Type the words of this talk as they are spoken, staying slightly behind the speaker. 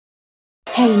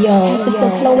Hey y'all, it's the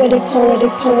Floetic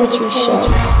Poetry Show.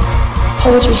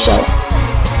 Poetry Show.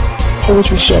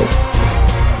 Poetry Show.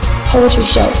 Poetry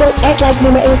Show. Don't act like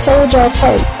Nima ain't told y'all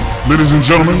so. Ladies and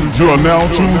gentlemen, you are now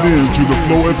tuned in to the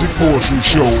Floetic Poetry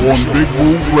Show on Big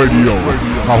Woo Radio.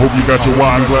 I hope you got your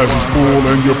wine glasses full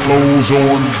and your flows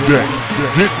on deck.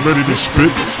 Get ready to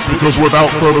spit, because without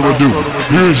further ado,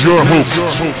 here's your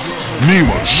hosts,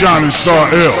 Nima, Shining Star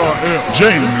L,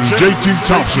 James JT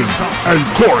Thompson, and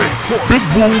Corey, Big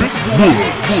Woo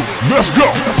Woods. Let's go!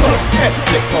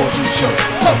 Floetic Poetry Show.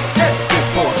 Floetic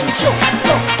Poetry Show.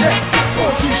 Floetic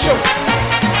Poetry Show.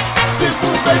 Big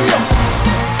Woo Radio.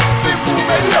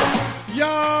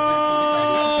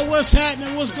 Yo, what's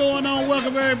happening? What's going on?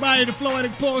 Welcome everybody to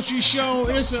Floetic Poetry Show.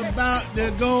 It's about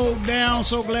to go down.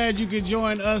 So glad you could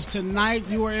join us tonight.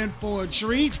 You are in for a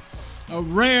treat, a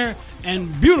rare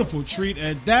and beautiful treat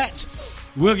at that.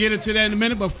 We'll get into that in a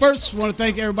minute, but first, I want to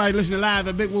thank everybody listening live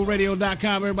at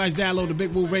BigWooRadio.com. Everybody's download the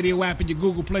Big Woo Radio app in your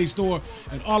Google Play Store,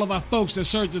 and all of our folks that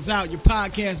search us out, your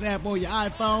podcast app or your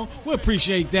iPhone. We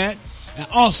appreciate that. And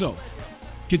also,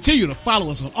 continue to follow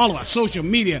us on all of our social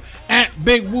media at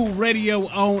Big Woo Radio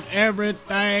on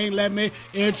everything. Let me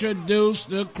introduce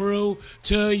the crew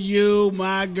to you,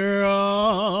 my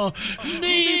girl.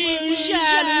 Nima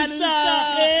Shining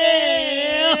Star.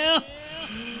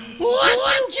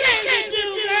 What you can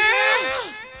do, girl?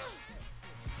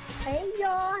 Hey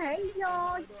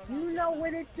y'all, you know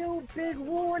what it do, Big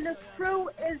Woo and the crew.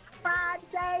 It's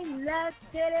Friday, let's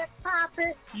get it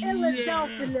poppin'.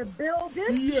 Philadelphia in the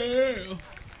building.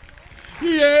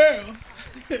 Yeah.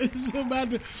 It's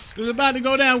about to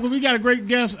go down. We got a great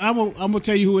guest. I'm gonna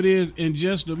tell you who it is in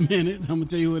just a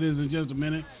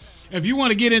minute. If you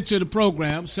want to get into the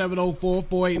program,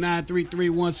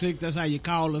 704-489-3316. That's how you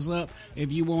call us up.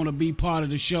 If you want to be part of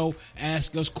the show,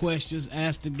 ask us questions,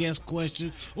 ask the guest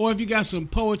questions. Or if you got some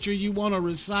poetry you want to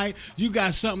recite, you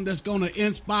got something that's going to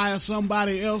inspire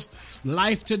somebody else's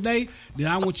life today, then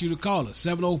I want you to call us.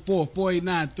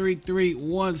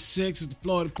 704-489-3316. It's the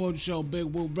Floetic Poetry Show on Big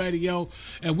Woo Radio.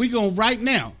 And we're going right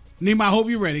now. Nima, I hope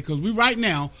you're ready, because we right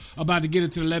now about to get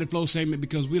into the Let It Flow segment,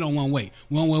 because we don't want to wait.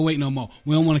 We don't want to wait no more.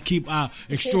 We don't want to keep our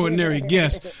extraordinary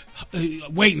guests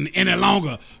waiting any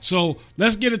longer. So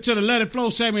let's get into the Let It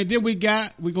Flow segment. Then we're going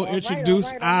to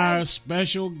introduce our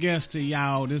special guest to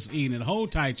y'all this evening.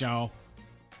 Hold tight, y'all.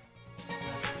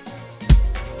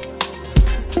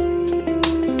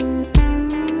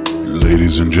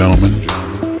 Ladies and gentlemen,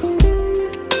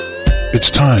 it's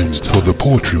time for the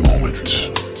poetry moment.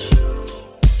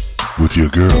 With your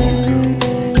girl,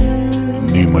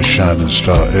 Nima Shining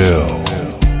Star L.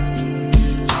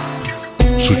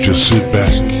 So just sit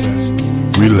back,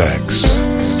 relax,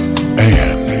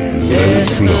 and let it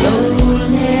flow.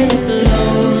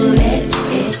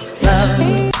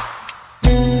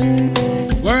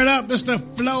 Word up, it's the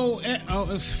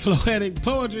it's Floetic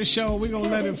Poetry Show. We're going to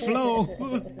let it flow.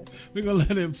 We're going to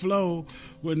let it flow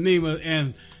with Nima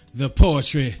and the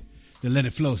poetry. The Let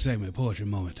It Flow segment, poetry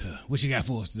moment. What you got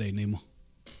for us today, Nima?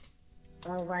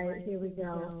 All right, here we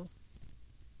go.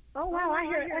 Oh wow, I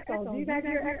hear echo. Do you guys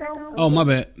hear echo? Oh, my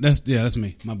bad. That's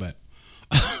me. My bad.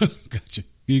 Gotcha.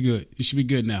 You good? You should be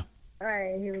good now. All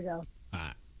right, here we go. All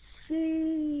right.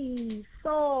 She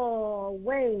saw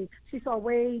way too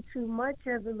much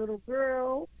as a little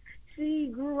girl.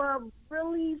 She grew up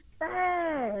really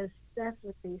fast. That's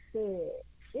what they said.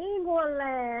 She ain't gonna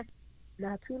last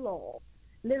not too long.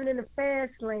 Living in the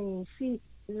fast lane, she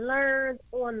learned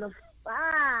on the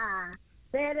fly.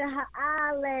 Batted her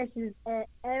eyelashes at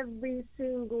every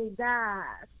single guy,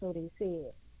 so they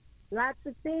said. Lots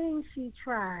of things she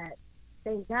tried.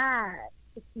 Thank God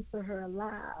for keeping her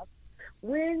alive.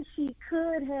 When she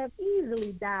could have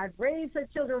easily died, raised her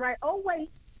children right. Oh,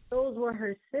 wait, those were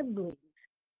her siblings.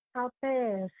 How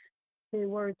fast they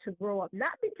were to grow up.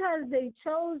 Not because they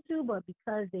chose to, but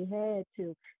because they had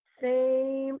to.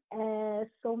 Same as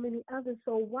so many others.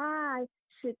 So why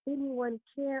should anyone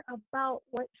care about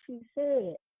what she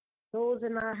said? Those are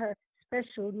not her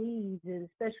special needs and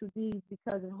special deeds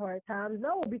because of hard times.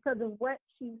 No, because of what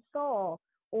she saw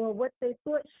or what they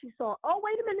thought she saw. Oh,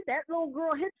 wait a minute. That little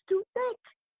girl hits too thick.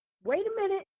 Wait a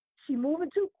minute. She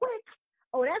moving too quick.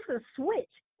 Oh, that's a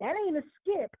switch. That ain't a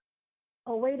skip.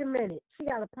 Oh, wait a minute. She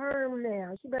got a perm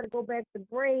now. She better go back to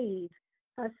braids.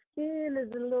 Her skin is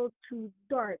a little too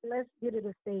dark. Let's get it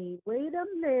a fade. Wait a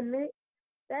minute.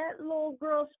 That little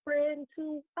girl spreading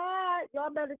too wide. Y'all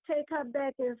better take her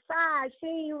back inside. She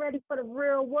ain't ready for the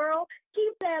real world.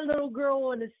 Keep that little girl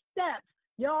on the steps.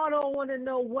 Y'all don't want to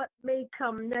know what may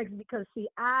come next, because, see,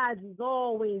 eyes is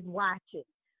always watching.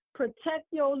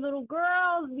 Protect your little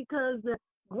girls, because the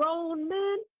grown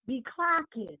men be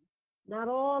clocking. Not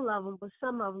all of them, but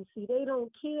some of them. See, they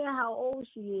don't care how old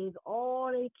she is.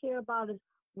 All they care about is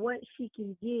what she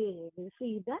can give. And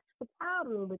see, that's the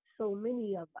problem with so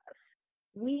many of us.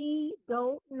 We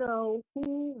don't know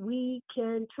who we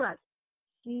can trust.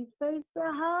 She faced the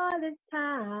hardest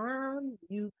time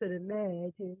you could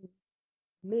imagine.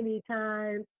 Many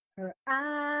times her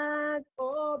eyes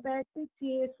fall back to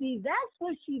tears. See, that's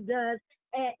what she does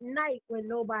at night when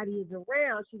nobody is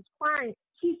around. She's crying.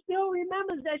 She still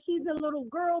remembers that she's a little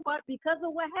girl, but because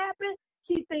of what happened,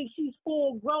 she thinks she's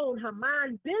full grown. Her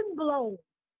mind's been blown.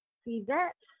 See,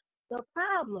 that's the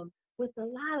problem with a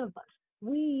lot of us.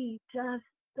 We just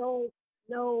don't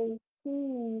know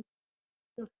who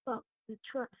the fuck to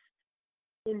trust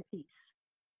in peace.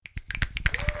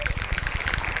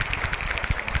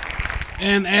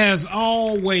 And as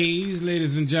always,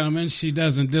 ladies and gentlemen, she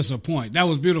doesn't disappoint. That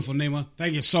was beautiful, Nima.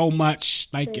 Thank you so much.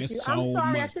 Thank you so I'm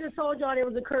sorry. much. I should have told y'all there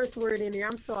was a curse word in there.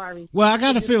 I'm sorry. Well, I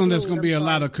got a feeling there's going to be a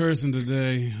lot of cursing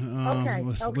today. Okay. All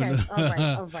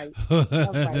right.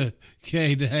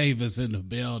 Kay Davis in the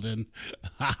building.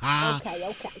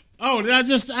 Okay. Oh, I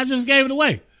just gave it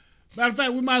away. Matter of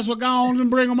fact, we might as well go on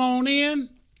and bring them on in.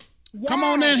 Yes. Come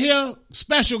on in here.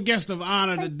 Special guest of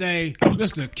honor today,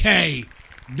 Mr. Kay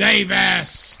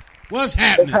Davis. What's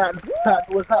happening?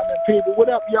 What's happening, people? What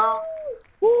up, y'all?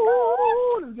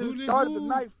 Woo! Let's get started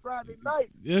tonight, Friday night.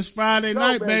 It's Friday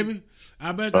night, baby.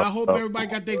 I hope everybody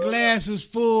got their glasses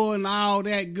full and all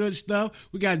that good stuff.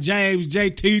 We got James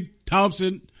JT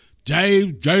Thompson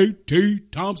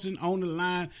on the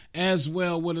line as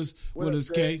well with us,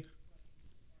 Kay.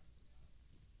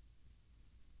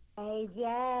 Hey,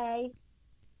 Jay.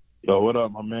 Yo, what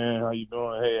up, my man? How you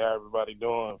doing? Hey, how everybody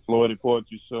doing? Floetic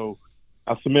Poetry Show.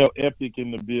 I smell epic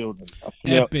in the building. I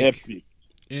smell epic.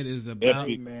 It is about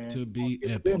epic, to be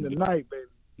epic. It's in the night, baby.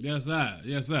 Yes, sir.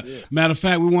 Yeah. Matter of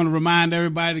fact, we want to remind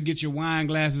everybody to get your wine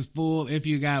glasses full if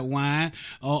you got wine,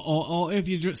 or if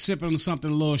you're sipping something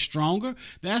a little stronger.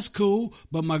 That's cool.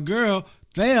 But my girl,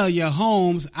 Thalia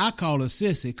Holmes, I call her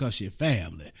Sissy because she's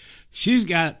family. She's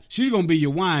going to be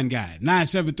your wine guide.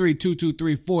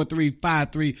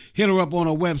 973-223-4353. Hit her up on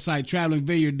her website,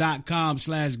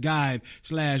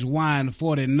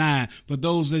 travelingvineyard.com/guide/wine49. For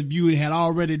those of you that had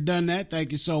already done that,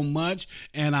 thank you so much.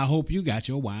 And I hope you got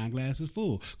your wine glasses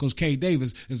full because Kay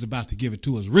Davis is about to give it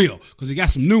to us real because he got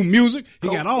some new music. He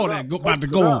got all that about to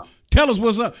go on. Tell us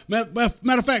what's up.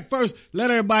 Matter of fact, first, let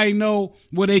everybody know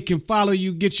where they can follow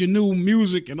you, get your new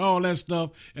music and all that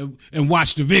stuff, and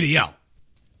watch the video.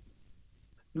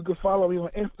 You can follow me on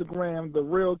Instagram, The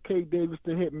Real K Davis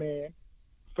the Hitman.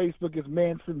 Facebook is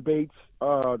Manson Bates.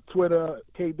 Twitter,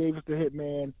 K Davis the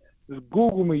Hitman. Just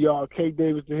Google me, y'all, K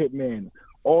Davis the Hitman.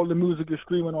 All the music is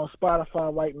streaming on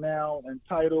Spotify right now, and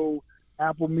Tidal,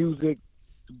 Apple Music.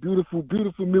 Beautiful,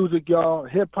 beautiful music, y'all.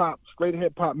 Hip-hop, straight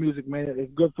hip-hop music, man.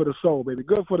 It's good for the soul, baby.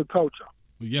 Good for the culture.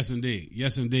 Yes,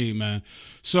 indeed, man.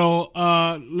 So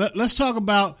let's talk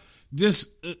about this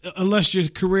illustrious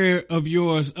career of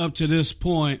yours up to this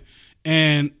point,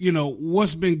 and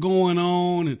what's been going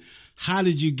on, and how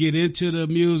did you get into the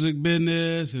music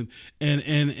business,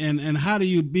 and how do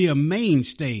you be a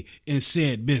mainstay in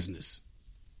said business?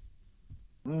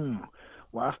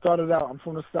 Well, I started out. I'm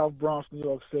from the South Bronx, New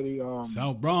York City.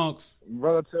 South Bronx.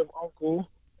 Relative uncle.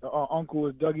 Uncle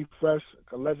is Dougie Fresh,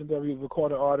 a legendary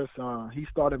recorded artist. He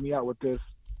started me out with this.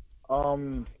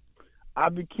 I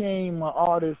became an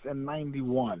artist in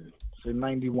 91. So in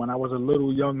 91, I was a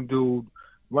little young dude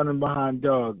running behind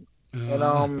Doug. And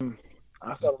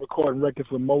I started recording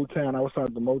records with Motown. I was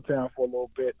signed to Motown for a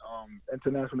little bit.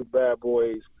 International Bad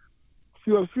Boys.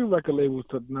 A few record labels,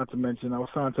 not to mention. I was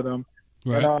signed to them.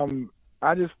 Right. And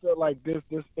I just feel like this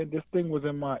thing was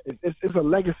in my. It's a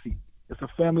legacy. It's a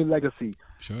family legacy.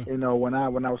 Sure. When I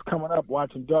was coming up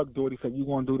watching Doug do it, he said, "You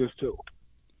gonna do this too."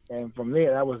 And from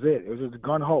there, that was it. It was just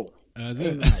gun ho.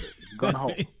 Gun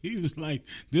ho. He was like,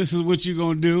 "This is what you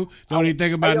gonna do. Don't even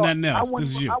think about nothing else.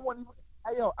 This is you." I wasn't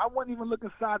even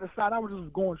looking side to side. I was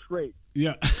just going straight.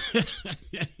 Yeah.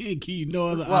 He ain't give you no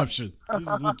other option.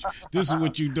 This is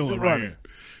what you're doing right here.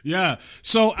 Yeah.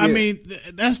 So I mean,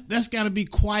 that's got to be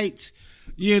quite,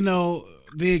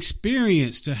 the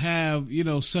experience to have,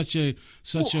 such a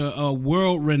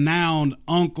world renowned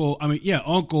uncle. I mean,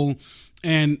 uncle.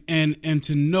 And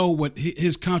to know what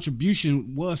his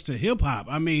contribution was to hip hop.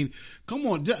 I mean, come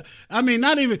on. I mean,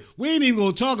 we ain't even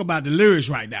gonna talk about the lyrics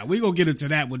right now. We gonna get into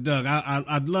that with Doug.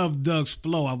 I love Doug's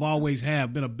flow. I've always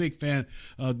been a big fan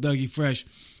of Dougie Fresh.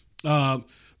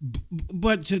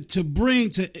 But to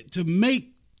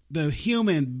make the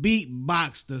human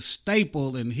beatbox, the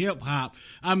staple in hip hop.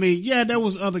 I mean, yeah, there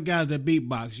was other guys that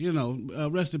beatbox, you know,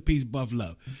 rest in peace, Buff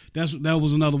Love. That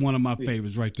was another one of my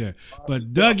favorites right there.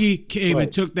 But Dougie came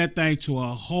and took that thing to a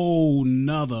whole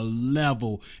nother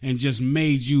level and just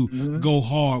made you go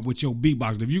hard with your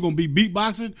beatboxing. If you're going to be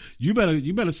beatboxing, you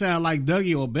better sound like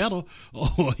Dougie or better,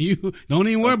 or you don't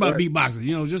even worry about beatboxing.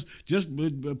 You know, just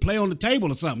play on the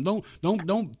table or something.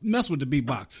 Don't mess with the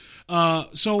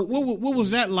beatbox. So what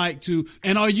was that like to,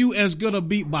 and are you as good a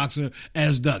beatboxer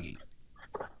as Dougie?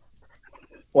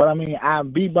 Well, I mean,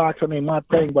 I'm beatboxing ain't my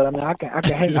thing, but I mean, I can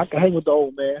hang with the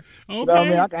old man. Okay. You know what I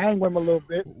mean? I can hang with him a little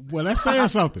bit. Well, that's saying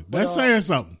something. That's saying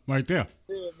something right there.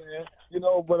 Yeah, man. You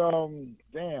know, but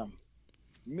damn,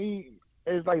 me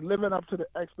is like living up to the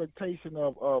expectation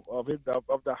of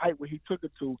the height where he took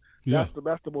it to. Yeah.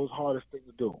 That's the most hardest thing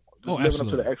to do. Just absolutely. Living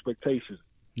up to the expectations.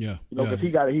 Yeah. You know, because he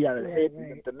got a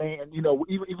hit, the name, and you know,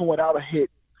 even without a hit,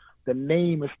 the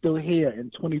name is still here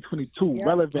in 2022,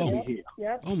 relevantly here.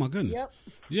 Yep. Oh my goodness. Yep.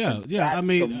 Yeah. That's I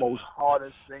mean, the most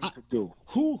hardest thing to do.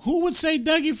 Who would say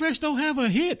Dougie Fresh don't have a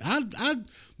hit? I'd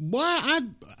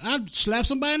slap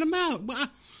somebody in the mouth.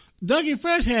 Dougie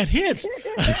Fresh had hits.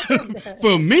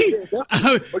 For me,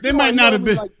 they might not have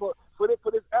been like for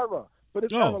this era. For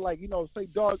this era, like, you know, for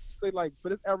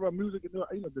this era of music, you know,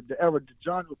 the era, the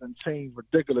genre done changed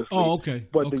ridiculously. Oh, okay.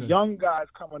 But the young guys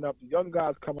coming up,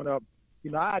 you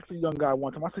know, I asked a young guy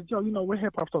one time, I said, yo, you know, where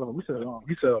hip hop started from?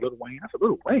 He said, Lil Wayne. I said,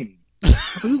 Lil Wayne? I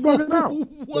said, you brought it out.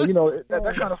 So, you know,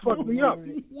 that kind of fucked me up.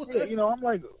 Yeah, you know, I'm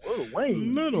like, Lil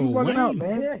Wayne. Lil Wayne. Out,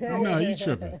 man. No, you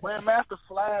tripping. Grandmaster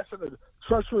Flash and the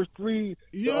Treacherous 3.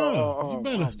 Yeah, you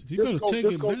better take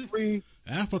it back. 3,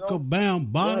 Africa Bound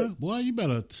Bada. Right. Boy, you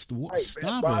better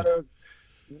stop it.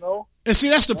 You know? And see,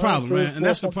 that's the problem, man. And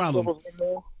that's the problem.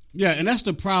 Yeah, and that's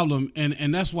the problem,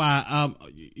 and that's why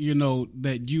you know,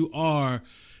 that you are,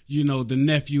 you know, the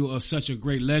nephew of such a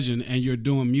great legend, and you're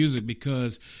doing music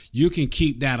because you can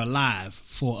keep that alive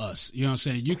for us. You know what I'm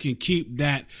saying? You can keep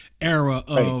that era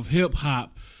of hip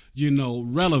hop, you know,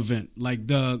 relevant, like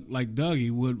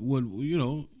Dougie would, you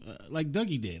know, like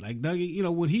Dougie did. Like Dougie, you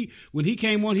know, when he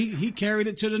came on, he carried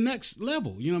it to the next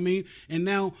level. You know what I mean? And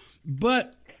now,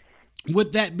 but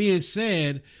with that being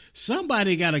said,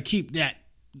 somebody got to keep that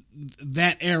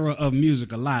era of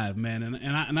music alive, man, and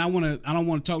I don't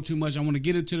want to talk too much. I want to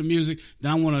get into the music.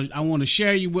 Then I want to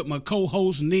share you with my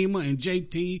co-host Nima and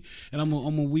JT,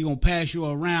 and we gonna pass you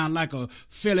around like a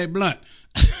Philly blunt.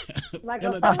 Like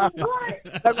a blunt.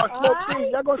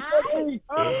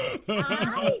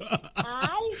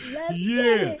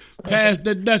 Yeah, pass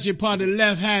the Dutchie upon the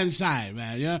left hand side,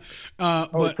 man. Yeah,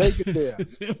 but take it there.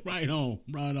 right on.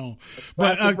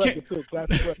 But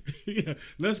yeah,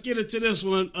 let's get into this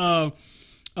one.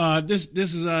 This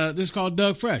is called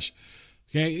Doug Fresh.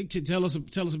 Okay, tell us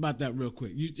about that real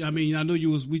quick. I know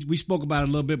we spoke about it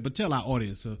a little bit, but tell our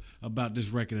audience about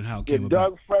this record and how it came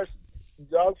about.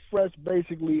 Doug Fresh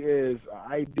basically is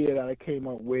an idea that I came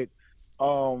up with,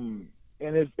 and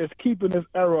it's keeping this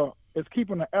era. It's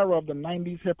keeping the era of the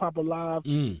 '90s hip hop alive,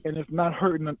 and it's not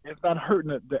hurting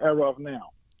the era of now.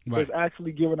 Right. It's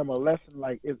actually giving them a lesson.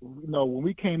 Like, you know, when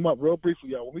we came up, real briefly,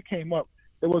 y'all. When we came up,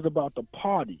 it was about the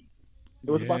party.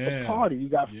 It was about the party. You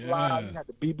got fly, you had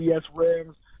the BBS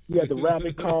rims, you had the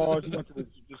rabbit cars, you went to the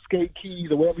skate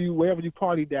keys or wherever you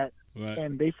partied at,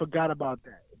 and they forgot about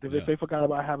that. They forgot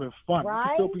about having fun. Right? You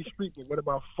can still be street, but what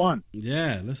about fun?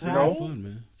 Yeah, let's have fun,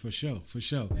 man. For sure.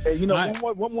 And, you know,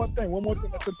 one more thing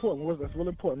that's important. That's real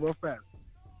important, real fast.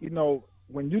 You know,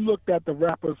 when you looked at the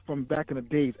rappers from back in the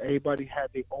days, everybody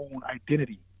had their own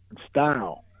identity and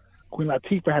style. Queen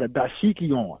Latifah had a dashiki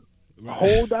on. A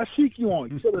whole dashiki on.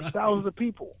 You said there's thousands of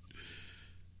people.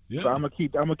 Yep. So I'm gonna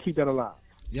keep that alive.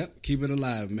 Yep, keep it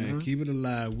alive, man. Mm-hmm. Keep it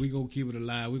alive. We gonna keep it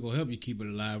alive. We gonna help you keep it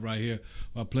alive right here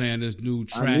by playing this new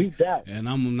track. I need that. And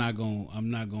I'm not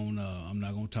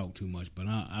gonna talk too much, but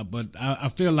I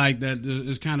feel like that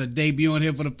it's kind of debuting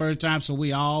here for the first time, so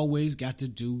we always got to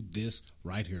do this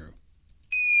right here.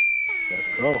 Let's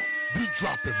go. We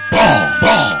dropping bombs.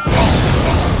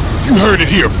 You heard it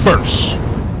here first.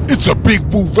 It's a Big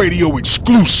Woo Radio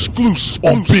exclusive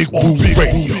on Big Woo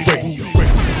Radio.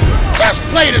 Just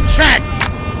play the track.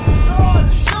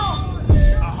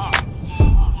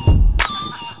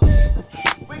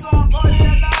 We gon' party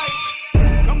tonight.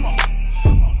 Come on.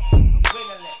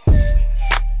 Wiggle it.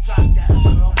 Drop down,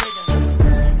 girl, wiggle it.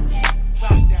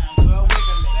 Drop down, girl,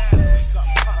 wiggle it. Drop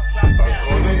down,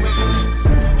 girl, wiggle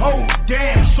it. Oh,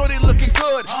 damn, shorty looking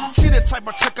good. She the type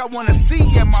of chick I wanna see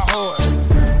in my hood.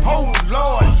 Oh,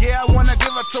 Lord, yeah, I wanna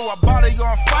give her to a body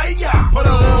on fire. Put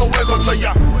a little wiggle to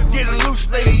ya. Getting loose,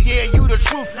 lady, yeah, you the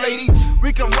truth, lady.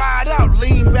 We can ride out,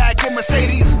 lean back in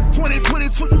Mercedes.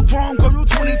 2022, you grown, girl, you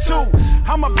 22.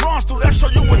 I'm a bronze dude, that show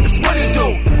you what this money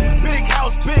do. Big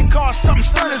house, big car, something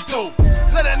stunners do.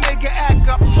 Let a nigga act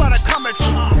up, try to come at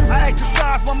you. I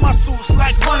exercise my muscles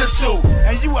like runners do.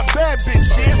 And you a bad bitch,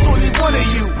 yeah, it's only one of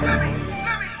you.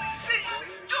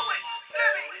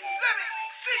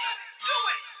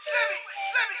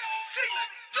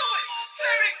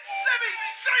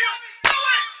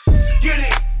 Get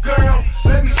it, girl,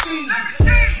 let me see you.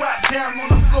 Drop down on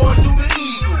the floor, do the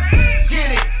eagle. Get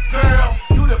it, girl,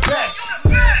 you the best.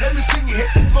 Let me see you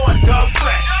hit the floor and Dougie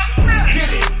Fresh.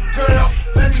 Get it, girl,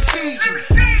 let me see you.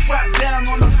 Drop down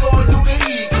on the floor, do the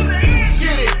eagle.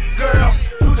 Get it, girl,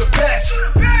 you the best.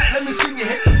 Let me see you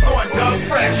hit the floor and Dougie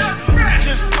Fresh.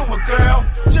 Just do it, girl,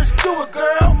 just do it,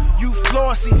 girl. You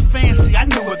flossy, fancy, I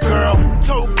knew it, girl.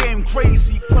 Toe game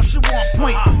crazy, plus you on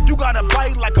point. You got a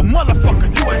bite like a motherfucker,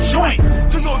 you a joint.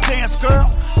 Do your dance, girl,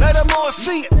 let them all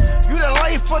see it. You the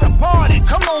life for the party,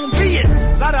 come on, be it.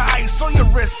 Lot of ice on your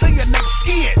wrist, say your neck,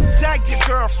 ski it. Tag your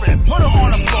girlfriend, put her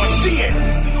on the floor, see it.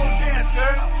 Do your dance,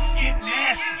 girl, get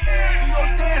nasty. Do your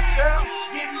dance, girl,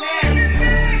 get nasty.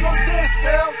 Do your dance,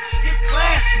 girl, get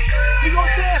classy. Do your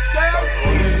dance, girl,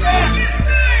 get sassy.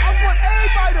 I want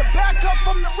everybody to back up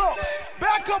from the ropes.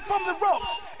 Back up from the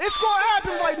ropes. It's gonna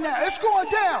happen right now. It's going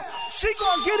down. She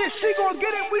gonna get it. She gonna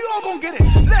get it. We all gonna get it.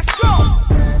 Let's go.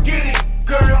 Get it,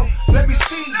 girl. Let me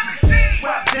see you.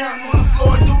 Drop down on the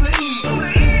floor, do the eagle.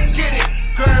 Get it,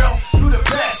 girl. You the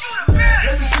best.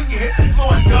 Let me see you hit the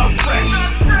floor and Dougie Fresh.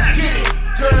 Get it,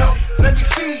 girl. Let me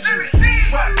see you.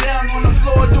 Drop down on the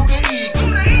floor, do the eagle.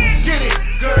 Get it,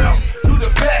 girl. You the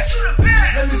best.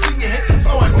 Let me see you hit the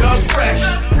floor and Dougie Fresh.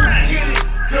 Get it,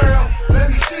 girl. Let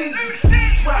me see you.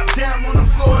 Drop down on the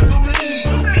floor, do the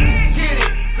eagle. Get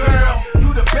it, girl,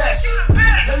 you the best.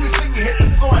 Let me see you hit the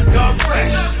floor and Dougie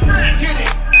Fresh. Get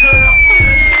it, girl,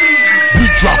 let me see you. We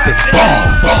dropping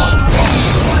bombs.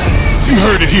 You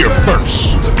heard it here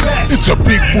first. It's a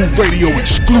Big Woo Radio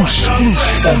exclusive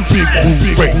on Big Woo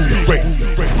Radio.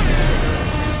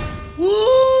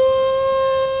 Woo!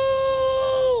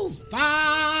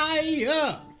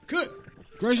 Fire! Good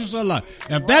gracious alive.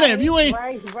 If you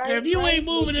ain't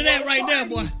moving to that right now,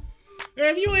 boy.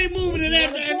 If you ain't moving to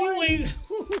that, if you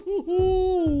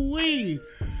ain't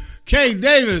K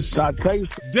Davis,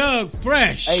 Dougie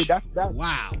Fresh. Hey, that's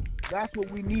wow. That's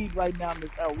what we need right now.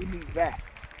 We need that.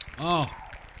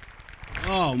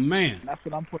 Oh man. That's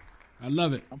what I'm pushing. I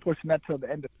love it. I'm pushing that till the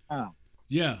end of time.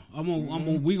 Yeah,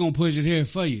 we gonna push it here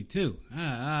for you too.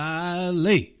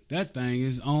 Lee, that thing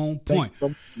is on point.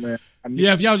 So, man.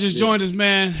 Yeah, if y'all just joined us,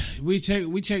 man, we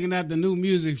checking out the new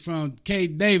music from K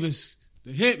Davis,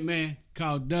 the Hitman,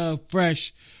 called Dougie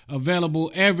Fresh.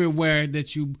 Available everywhere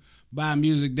that you buy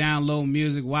music, download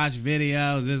music, watch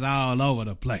videos. It's all over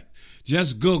the place.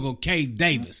 Just Google K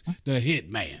Davis, the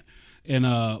Hitman, and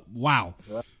wow.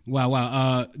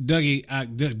 Dougie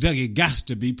got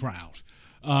to be proud.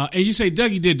 And you say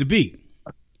Dougie did the beat.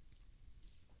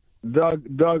 Doug,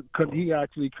 because he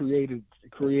actually created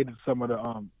some of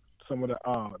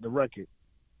the record.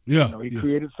 Yeah, he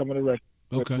created some of the record,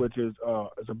 okay. Which is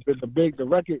it's a big. The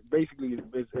record basically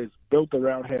is built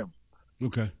around him.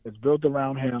 Okay, it's built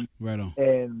around him. Right on.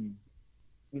 And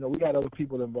we got other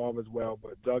people involved as well,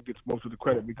 but Doug gets most of the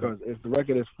credit because the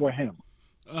record is for him.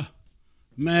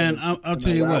 Man, I'll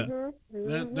tell you what.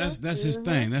 That's his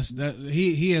thing.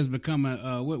 He has become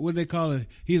a what they call it.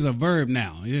 He's a verb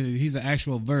now. He's an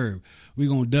actual verb. We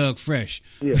gonna Dougie Fresh.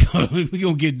 Yeah. We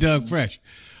gonna get Dougie Fresh.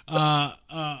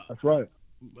 That's right.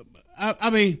 I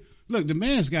mean, look, the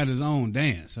man's got his own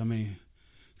dance. I mean,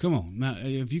 come on now.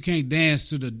 If you can't dance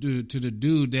to the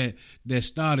dude that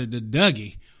started the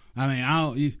Dougie, I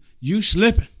mean, you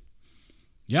slipping.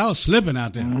 Y'all slipping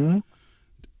out there. Mm-hmm.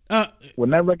 When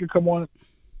that record come on,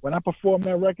 when I perform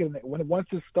that record, once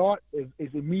it starts,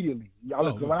 it's immediately.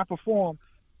 When I perform,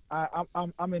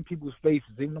 I'm in people's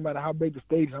faces. Even no matter how big the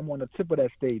stage is, I'm on the tip of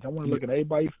that stage. I want to look at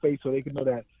everybody's face so they can know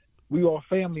that we all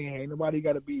family here. Ain't nobody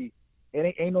got to be.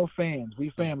 It ain't no fans.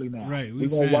 We family now. Right. We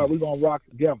gonna rock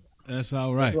together. That's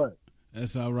all right.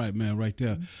 That's all right, man. Right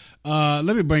there.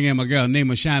 Let me bring in my girl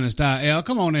Nima Shining Star L.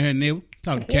 Come on in here, Nima.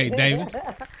 Talk to K Davis.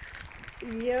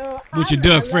 Yo, with your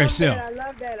Dougie Fresh self. I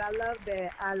love that.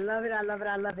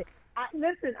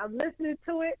 Listen, I'm listening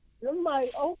to it. I'm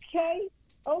like, okay,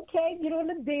 get on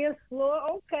the dance floor.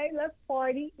 Okay, let's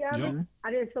party. You know? Yep. I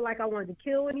didn't feel like I wanted to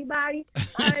kill anybody.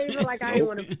 I didn't feel like I didn't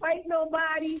want to fight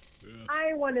nobody. Yeah. I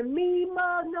didn't want to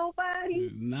mug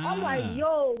nobody. Nah. I'm like,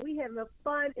 yo, we having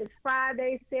fun. It's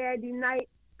Friday, Saturday night.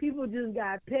 People just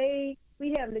got paid.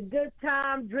 We having a good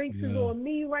time. Drinks is on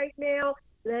me right now.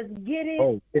 Let's get it.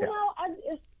 Oh, yeah. You know,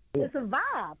 it's a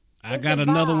vibe. I got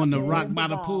another one to rock by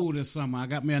the pool this summer. I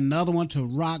got me another one to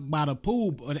rock by the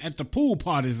pool at the pool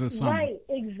parties this summer. Right,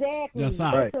 exactly. That's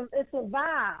all right. It's a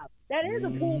vibe. That is a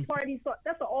pool party song.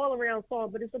 That's an all-around song,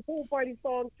 but it's a pool party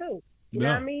song, too. You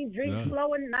know what I mean? Drinks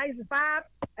flowing, nice vibe,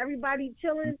 everybody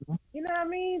chilling. You know what I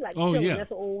mean? Like, chilling,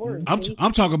 that's an old word.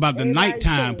 I'm talking about the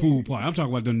nighttime pool party. I'm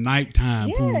talking about the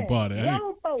nighttime pool party.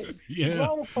 Grown folks.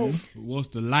 Grown folks. Once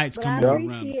the lights come on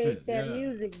around. I appreciate that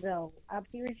music, though. I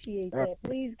appreciate that.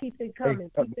 Please keep it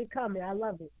coming. Keep it coming. I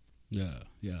love it. Yeah.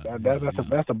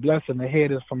 That's a blessing to hear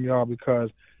this from y'all,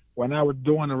 because when I was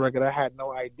doing the record, I had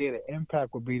no idea the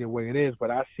impact would be the way it is,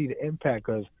 but I see the impact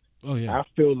because I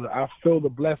feel the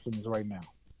blessings right now.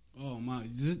 Oh my!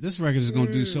 This record is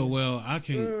gonna do so well. I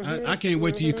can't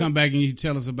wait till you come back and you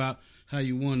tell us about how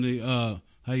you won the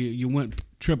how you went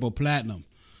triple platinum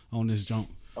on this junk.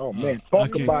 Oh man,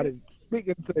 talk about it. Speak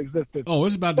into existence. Oh,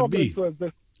 it's about to be.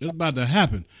 It's about to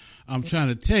happen. I'm trying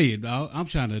to tell you, dog. I'm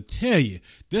trying to tell you.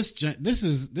 This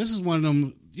is one of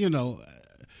them. You know,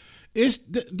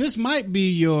 this might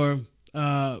be your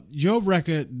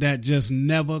record that just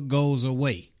never goes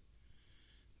away.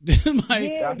 This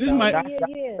might. That's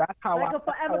how like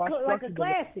like a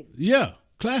classic. Yeah,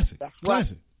 classic. That's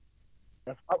classic.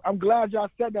 Right. I'm glad y'all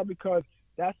said that, because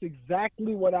that's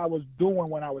exactly what I was doing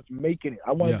when I was making it.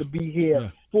 I wanted to be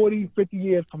here 40, 50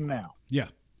 years from now. Yeah,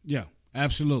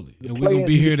 absolutely. And we're going to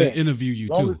be here to interview you,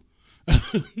 too.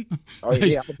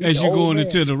 As you're going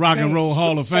into the Rock and Roll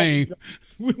Hall of Fame.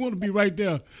 We want to be right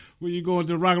there when you go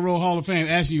into the Rock and Roll Hall of Fame,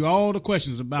 asking you all the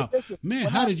questions about,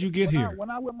 how did you get here?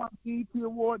 When I win my BET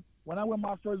Award, when I win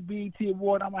my first BET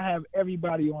Award, I'm going to have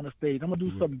everybody on the stage. I'm going to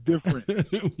do something different.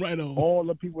 Right on. All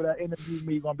the people that interviewed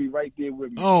me going to be right there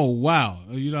with me. Oh, wow.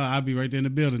 You know, I'll be right there in the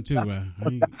building, too, man.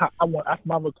 That's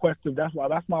my request. That's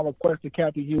my request to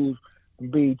Kathy Hughes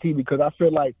from BET, because I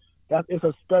feel like it's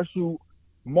a special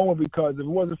moment, because if it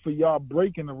wasn't for y'all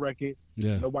breaking the record,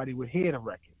 nobody would hear the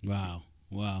record. Wow,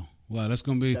 that's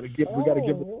gonna be. We gotta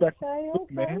give respect,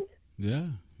 man. Yeah,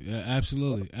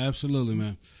 absolutely,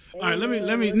 man. All right, let me.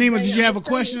 Nima, did you have a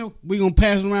question? We gonna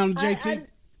pass it around to JT.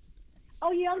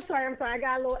 I'm sorry. I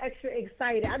got a little extra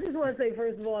excited. I just want to say,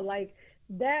 first of all, like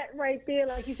that right there,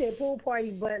 like you said, pool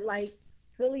party, but like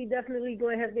Philly definitely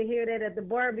gonna have to hear that at the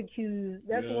barbecues.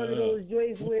 That's one of those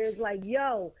joints where it's like,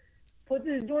 yo, put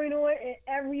this joint on and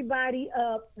everybody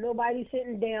up. Nobody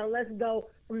sitting down. Let's go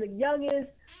from the youngest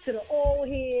to the old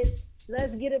heads.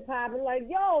 Let's get it popping. Like,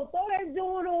 yo, throw that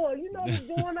joint on. You know the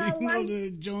joint I like.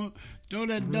 Throw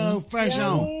that Dougie Fresh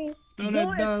on. Throw that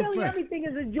Dougie Fresh. Everything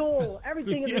is a joint.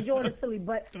 Everything is a joint in Philly.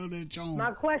 But throw that joint.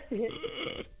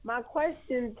 My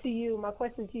question to you,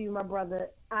 my brother,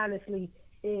 honestly,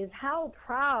 is how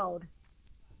proud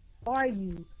are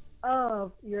you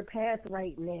of your path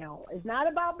right now? It's not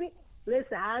about being.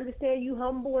 Listen, I understand you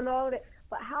humble and all that,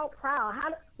 but how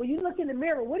proud? When you look in the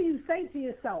mirror, what do you say to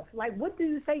yourself? Like, what do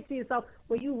you say to yourself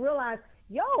when you realize,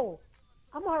 yo,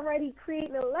 I'm already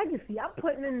creating a legacy. I'm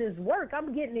putting in this work.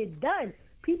 I'm getting it done.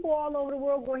 People all over the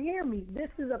world will hear me. This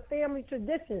is a family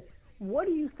tradition. What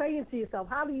are you saying to yourself?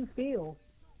 How do you feel?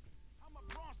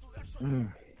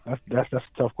 That's a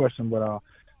tough question, but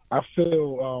I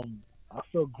feel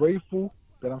grateful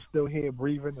that I'm still here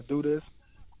breathing to do this.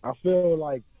 I feel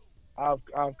like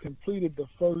I've completed the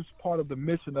first part of the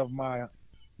mission of my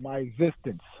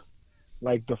existence.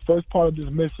 Like the first part of this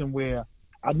mission where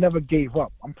I never gave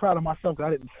up. I'm proud of myself because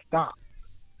I didn't stop.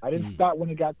 I didn't stop when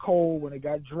it got cold, when it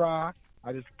got dry.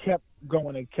 I just kept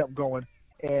going and kept going.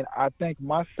 And I thank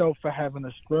myself for having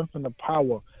the strength and the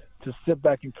power to sit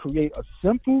back and create a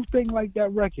simple thing like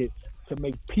that record to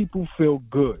make people feel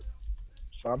good.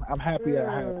 So I'm happy that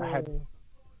I had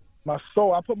my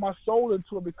soul. I put my soul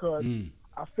into it because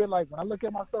I feel like when I look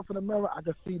at myself in the mirror, I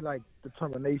can see like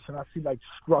determination. I see like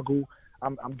struggle.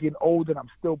 I'm getting older and I'm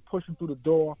still pushing through the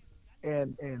door.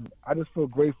 And I just feel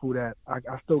grateful that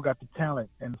I still got the talent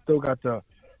and still got the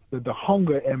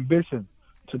hunger, ambition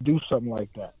to do something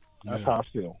like that. That's how I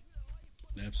feel.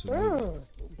 Absolutely.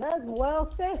 That's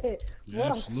well said.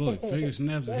 Absolutely. Finger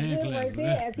snaps and hand claps.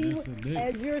 Right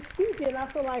as you're speaking, I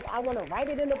feel like I want to write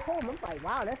it in the poem. I'm like,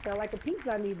 wow, that sounds like a piece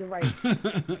I need to write.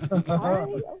 All right,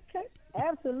 okay.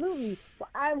 Absolutely. Well,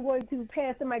 I'm going to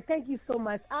pass the mic. Thank you so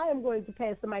much. I am going to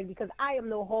pass the mic because I am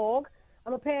no hog.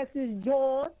 I'm going to pass this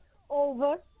John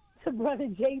over to Brother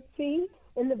JT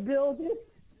in the building.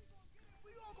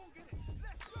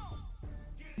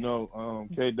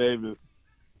 K. Davis,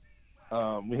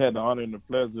 we had the honor and the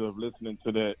pleasure of listening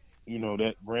to that,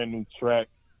 that brand new track.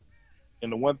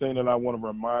 And the one thing that I want to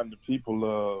remind the people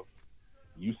of,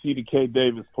 You see the K.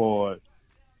 Davis part,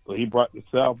 but he brought the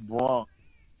South Bronx,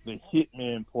 the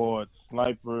hitman part,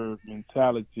 sniper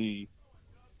mentality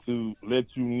to let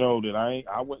you know that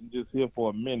I wasn't just here for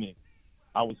a minute.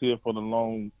 I was here for the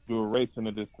long duration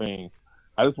of this thing.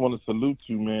 I just want to salute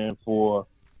you, man, for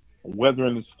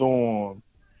weathering the storm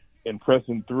and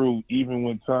pressing through even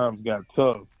when times got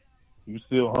tough. You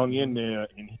still hung in there,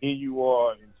 and here you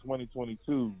are in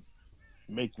 2022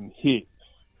 making hits.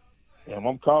 And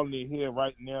I'm calling it here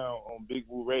right now on Big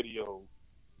Woo Radio.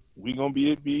 We're going to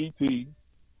be at BET.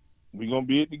 We're going to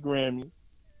be at the Grammy.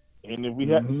 And if we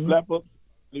have to slap up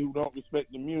who don't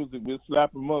respect the music, we'll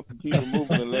slap them up and keep them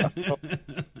moving and let them know.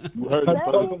 You heard it.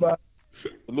 Talk about Say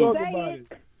it.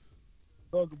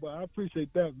 Talk about it. I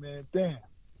appreciate that, man. Damn.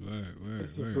 Word.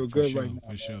 Feel For good sure, right now,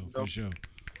 for sure.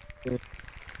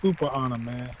 Super honor,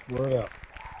 man. Word up.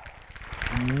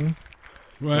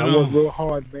 Right I on. work real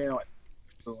hard, man.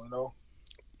 So, you know.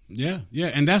 Yeah,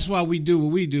 and that's why we do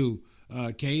what we do,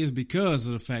 Kay, is because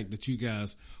of the fact that you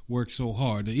guys work so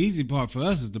hard. The easy part for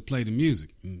us is to play the music,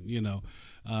 you know.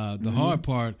 The hard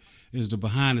part is the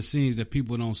behind the scenes that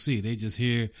people don't see. They just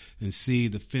hear and see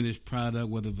the finished product,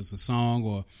 whether it's a song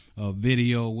or a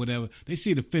video or whatever. They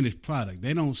see the finished product.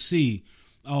 They don't see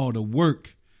all the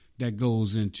work that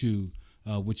goes into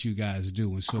what you guys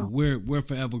do. And so we're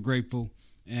forever grateful.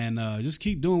 And just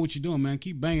keep doing what you're doing, man.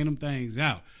 Keep banging them things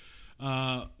out.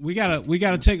 We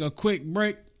gotta take a quick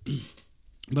break.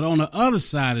 But on the other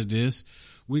side of this,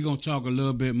 we're gonna talk a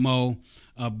little bit more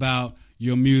about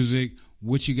your music,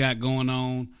 what you got going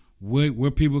on,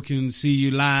 where people can see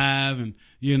you live, and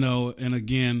and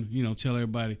again, tell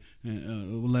everybody,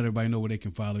 let everybody know where they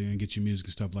can follow you and get your music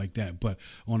and stuff like that. But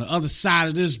on the other side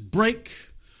of this break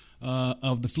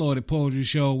of the Floetic Poetry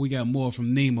Show, we got more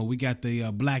from Nima. We got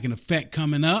the Black in Effect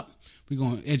coming up. We're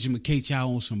going to educate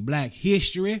y'all on some black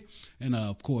history. And,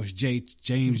 of course, James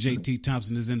J.T.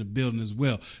 Thompson is in the building as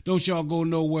well. Don't y'all go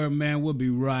nowhere, man. We'll be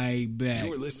right back.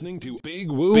 You're listening to Big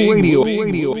Woo Radio. Hey,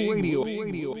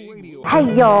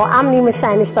 y'all, I'm Nima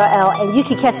Shining Star L, and you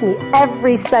can catch me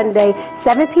every Sunday,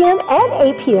 7 p.m. and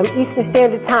 8 p.m. Eastern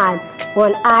Standard Time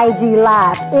on IG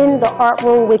Live in the Art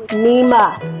Room with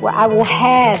Nima, where I will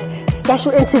have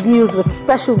special interviews with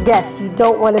special guests you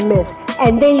don't want to miss.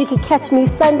 And then you can catch me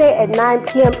Sunday at 9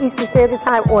 p.m. Eastern Standard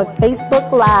Time on Facebook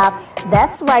Live.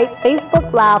 That's right,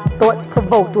 Facebook Live, Thoughts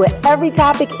Provoked, where every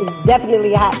topic is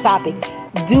definitely a hot topic.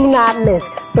 Do not miss.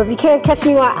 So if you can't catch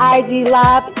me on IG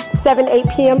Live, 7, 8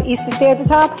 p.m. Eastern Standard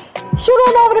Time, shoot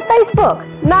on over to Facebook,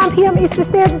 9 p.m. Eastern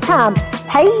Standard Time.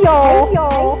 Hey, y'all.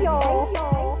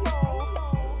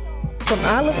 From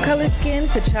olive-colored skin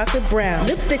to chocolate brown,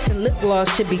 lipsticks and lip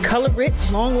gloss should be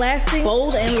color-rich, long-lasting,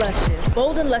 bold, and luscious.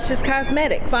 Bold and Luscious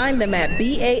Cosmetics. Find them at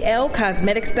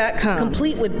BALcosmetics.com.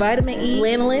 Complete with vitamin E,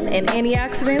 lanolin, and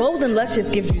antioxidants, Bold and Luscious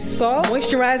gives you soft,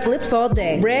 moisturized lips all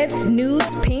day. Reds,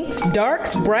 nudes, pinks,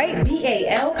 darks, bright.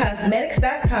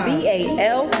 BALcosmetics.com.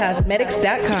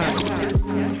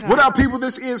 BALcosmetics.com. What up, people?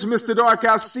 This is Mr.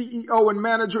 Darkout, CEO and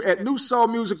manager at New Soul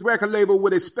Music record label,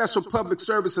 with a special public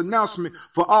service announcement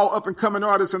for all up-and-coming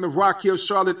artists in the Rock Hill,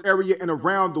 Charlotte area and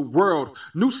around the world.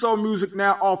 New Soul Music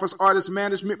now offers artist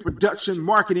management, production,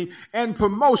 marketing, and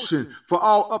promotion for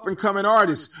all up-and-coming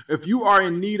artists. If you are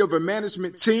in need of a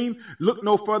management team, look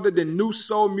no further than New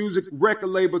Soul Music record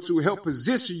label to help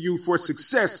position you for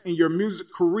success in your music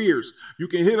careers. You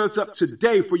can hit us up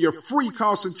today for your free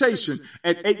consultation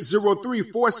at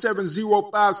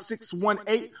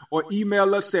 803-470-5618 or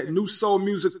email us at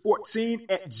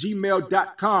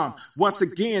newsoulmusic14@gmail.com. Once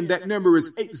again, that number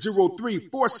is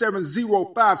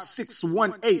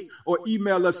 803-470-5618 or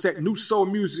email us at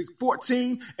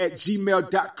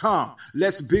newsoulmusic14@gmail.com.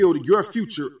 Let's build your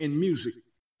future in music.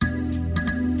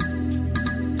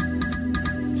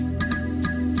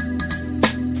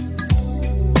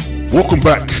 Welcome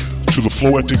back to the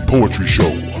Floetic Poetry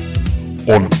Show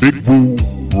on Big Woo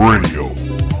Radio.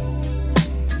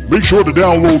 Make sure to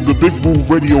download the Big Woo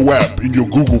Radio app in your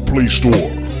Google Play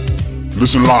Store.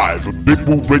 Listen live at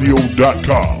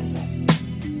bigwooradio.com.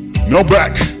 Now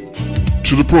back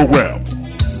to the program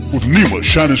with Nima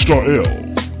Shining Star L,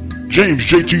 James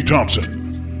J.T. Thompson,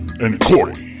 and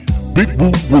Corey Big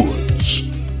Woo Woods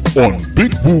on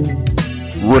Big Woo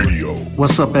Radio.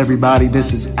 What's up, everybody?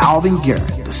 This is Alvin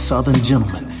Garrett, the Southern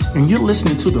Gentleman, and you're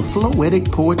listening to the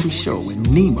Floetic Poetry Show with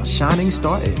Nima Shining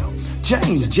Star L,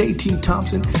 James J.T.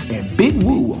 Thompson, and Big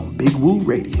Woo on Big Woo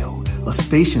Radio, a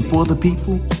station for the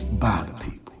people, by the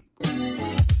people.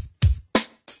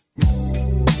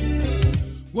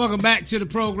 Welcome back to the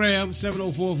program,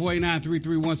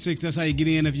 704-489-3316. That's how you get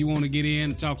in if you want to get in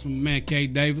and talk to my man K.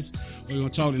 Davis. Or you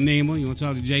want to talk to Nima, you want to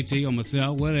talk to JT or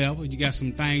myself, whatever. You got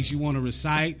some things you want to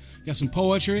recite, got some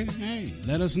poetry, hey,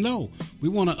 let us know. We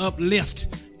want to uplift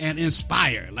and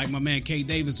inspire like my man K.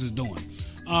 Davis is doing.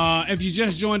 If you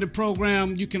just joined the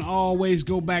program, you can always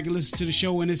go back and listen to the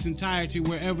show in its entirety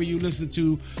wherever you listen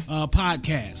to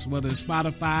podcasts, whether it's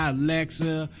Spotify,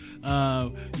 Alexa,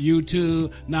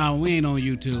 YouTube. No, we ain't on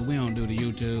YouTube. We don't do the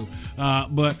YouTube.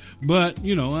 But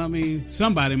you know, I mean,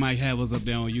 somebody might have us up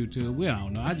there on YouTube. We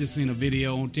don't know. I just seen a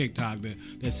video on TikTok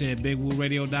that said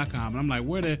BigWooRadio.com, and I'm like,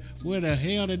 where the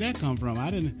hell did that come from?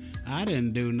 I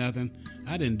didn't do nothing.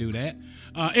 I didn't do that.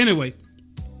 Anyway.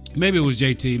 Maybe it was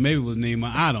JT, maybe it was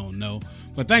Nima, I don't know.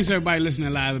 But thanks everybody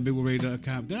listening live at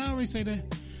BigWooRadio.com. Did I already say that?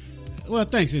 Well,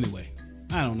 thanks anyway.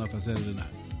 I don't know if I said it or not.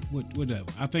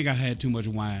 Whatever. I think I had too much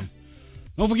wine.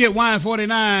 Don't forget Wine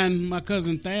 49, my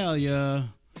cousin Thalia.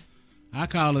 I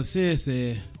call her sis.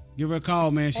 Give her a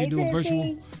call, man. She doing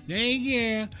virtual.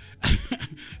 Yeah.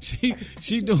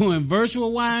 she doing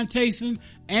virtual wine tasting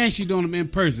and she doing them in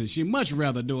person. She much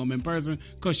rather do them in person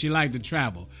because she like to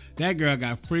travel. That girl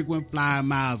got frequent flyer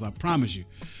miles, I promise you.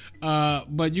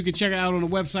 But you can check it out on the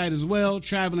website as well,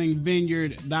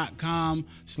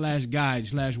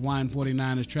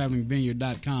 travelingvineyard.com/guide/wine49 is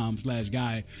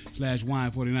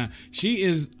travelingvineyard.com/guide/wine49. She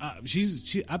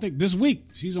I think this week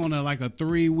she's on a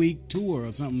 3-week tour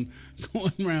or something,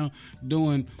 going around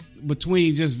doing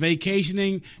between just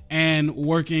vacationing and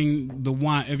working the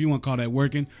wine, if you want to call that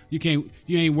working. You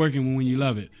ain't working when you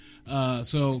love it.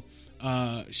 So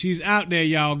she's out there,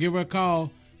 y'all. Give her a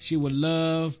call. She would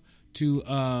love to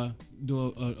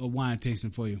do a wine tasting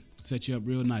for you. Set you up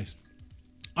real nice.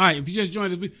 All right, if you just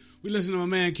joined us, we listen to my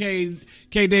man K.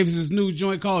 Davis's new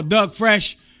joint called Dougie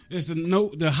Fresh. It's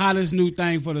the hottest new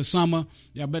thing for the summer.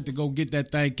 Y'all better go get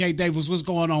that thing. K. Davis, what's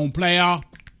going on, player?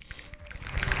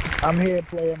 I'm here,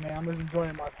 player, man. I'm just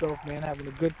enjoying myself, man. Having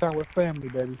a good time with family,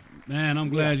 baby. Man, I'm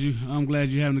glad you're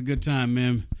having a good time,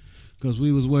 man. Because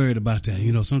we was worried about that.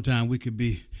 You know, sometimes we could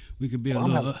be a little. I'm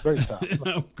having a great time.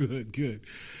 Good.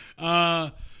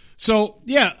 So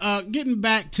yeah, getting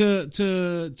back to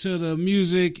the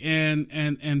music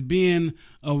and being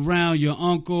around your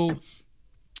uncle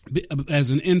as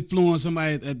an influence,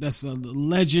 somebody that's a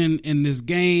legend in this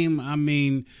game. I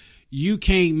mean, you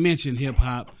can't mention hip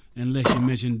hop unless you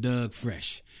mention Dougie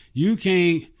Fresh. You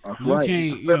can't.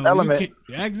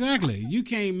 Exactly. You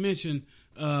can't mention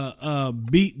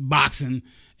beatboxing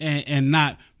and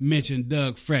not mention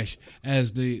Dougie Fresh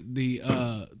as the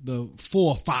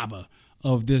forefather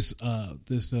of this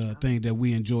thing that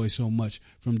we enjoy so much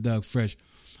from Dougie Fresh.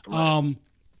 Right.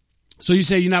 So you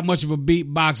say you're not much of a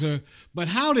beatboxer, but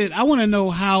I want to know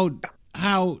how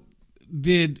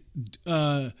did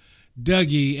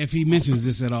Dougie, if he mentions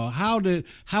this at all, how did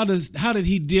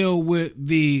he deal with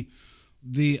the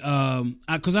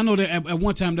because I know that at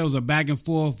one time there was a back and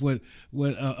forth with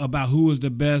about who was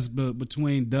the best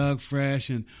between Dougie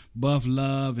Fresh and Buff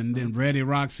Love, and then Reddy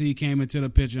Roxy came into the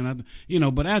picture, and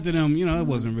but after them, it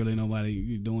wasn't really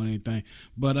nobody doing anything.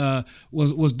 But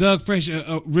was Dougie Fresh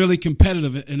really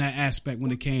competitive in that aspect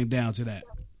when it came down to that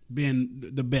being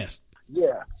the best?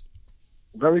 Yeah,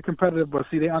 very competitive. But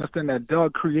see, they understand that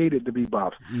Doug created the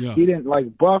bebops. Yeah. He didn't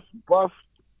like Buff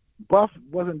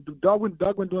wasn't Doug was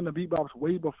doing the bebops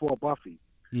way before Buffy.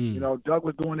 Doug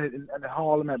was doing it in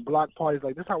Harlem at block parties.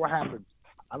 Like, this is how it happened.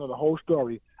 I know the whole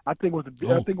story. I think it was the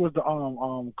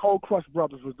Cold Crush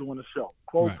Brothers was doing the show.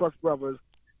 Cold Crush Brothers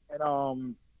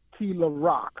and T. La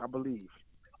Rock, I believe.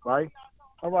 Right?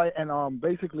 All right, and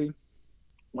basically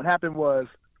what happened was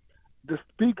the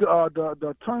speaker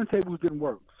the turntables didn't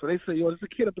work. So they said, there's a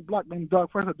kid up the block named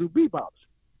Dougie Fresh that do bebops.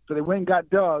 So they went and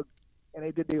got Doug, and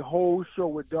they did their whole show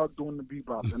with Doug doing the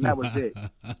bebops, and that was it.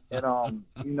 And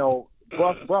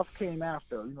Buff came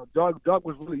after. Doug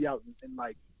was really out in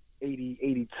like 80,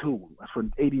 82.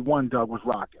 From 81, Doug was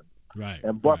rocking. Right.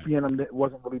 And Buffy and him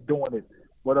wasn't really doing it.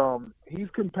 But he's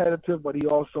competitive, but he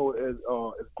also is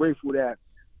grateful that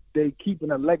they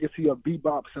keeping a legacy of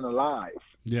bebops alive.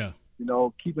 Yeah.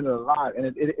 Keeping it alive, and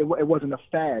it wasn't a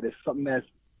fad. It's something that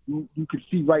you could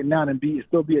see right now and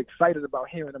still be excited about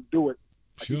hearing them do it.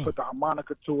 Like, sure. He put the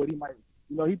harmonica to it. He might,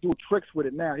 he do tricks with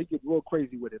it now. He get real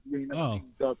crazy with it. You ain't never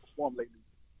seen Doug perform lately.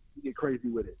 He get crazy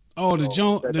with it. Oh, the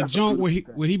joint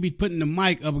where he be putting the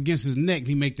mic up against his neck, and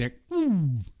he make that.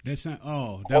 That sound.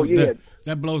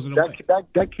 That blows it away.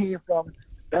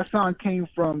 That sound came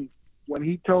from when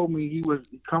he told me he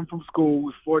come from school,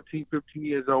 was 14, 15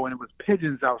 years old, and it was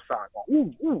pigeons outside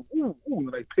going, ooh, ooh, ooh, ooh,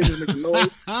 like pigeons making noise.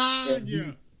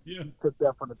 Yeah. Took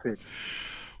that from the pigeons.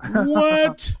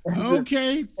 What?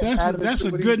 Okay, that's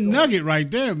a good nugget right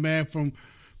there, man. From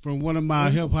one of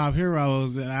my hip hop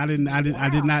heroes. I did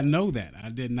not know that. I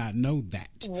did not know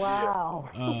that. Wow.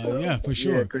 Yeah, for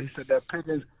sure. Yeah, because he said that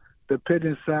the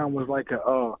pigeon sound was like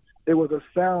it was a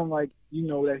sound like,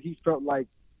 that he felt like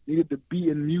needed to be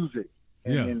in music.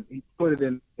 And he put it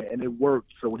in, and it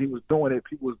worked. So when he was doing it,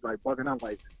 people was like bugging out,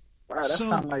 like, wow, that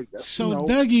sounds like.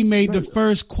 Dougie made the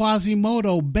first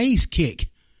Quasimodo bass kick.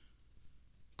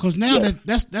 Because now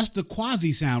that's the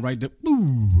Quasi sound, right? The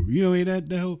boo, that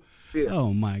the whole. Yeah.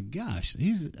 Oh my gosh,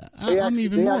 I'm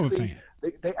even more of a fan.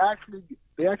 They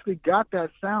actually got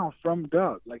that sound from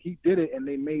Doug. Like he did it, and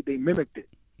they mimicked it.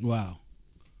 Wow.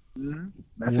 Mm-hmm.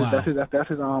 That's his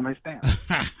stance.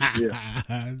 Yeah,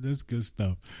 that's good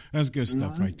stuff. That's good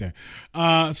stuff right there.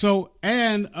 The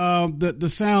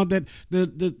sound that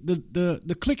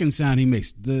the clicking sound he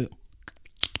makes, the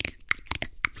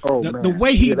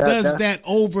way he does that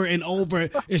over and over,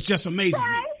 it just amazes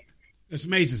me. It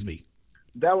amazes me.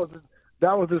 That was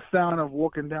the sound of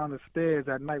walking down the stairs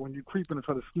at night when you're creeping and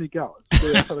try to sneak out.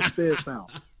 That's how the stairs sound.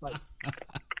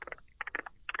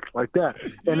 Like that.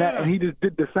 And he just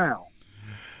did the sound.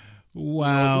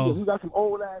 Wow. You got some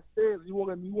old ass stairs. You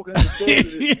walking down the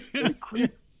stairs and it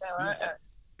creeps.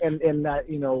 And that,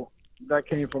 that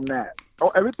came from that.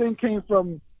 Oh, everything came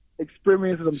from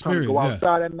experiences of trying to go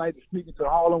outside at night, to sneak into the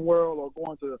Harlem World, or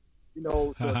going to,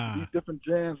 to these different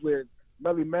jams where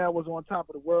Melly Mel was on top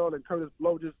of the world and Curtis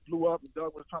Blow just blew up and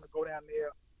Doug was trying to go down there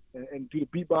and do the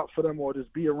bebop for them, or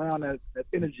just be around that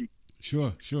energy.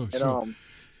 Sure.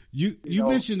 You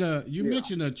mentioned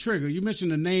a trigger. You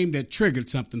mentioned a name that triggered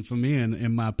something for me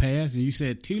in my past, and you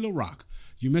said Tila Rock.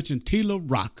 You mentioned Tila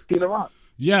Rock. Tila Rock.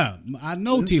 Yeah, I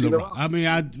know Tila Rock. I mean,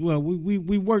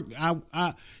 we worked.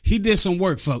 He did some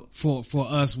work for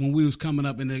us when we was coming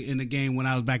up in the game when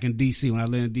I was back in DC. When I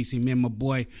lived in DC, me and my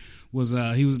boy was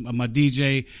he was my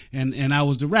DJ and I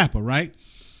was the rapper, right?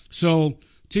 So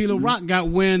Tila Rock got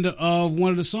wind of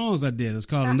one of the songs I did. It's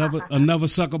called Another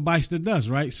Sucker Bites the Dust,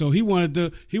 right? So he wanted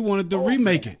to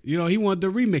remake it. He wanted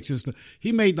to remix it. Stuff.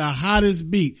 He made the hottest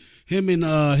beat. Him and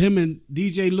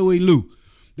DJ Louie Lou.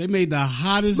 They made the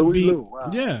hottest beat. Wow.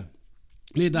 Yeah,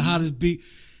 made the hottest beat.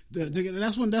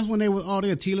 That's when they were all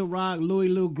there. Tila Rock, Louie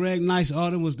Lou, Greg Nice, all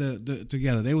them was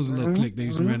together. They was a little clique. They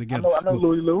used to run together. I know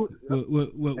Louie Lou.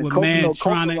 With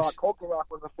Mantronics. Coca Rock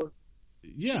was the first.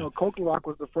 Yeah, Coca Rock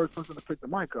was the first person to pick the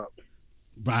mic up.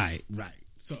 Right.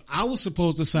 So I was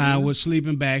supposed to sign with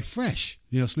Sleeping Bag Fresh.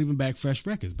 Sleeping Bag Fresh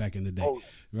Records back in the day,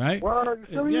 right? Well,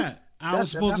 yeah. I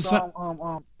was supposed to sign.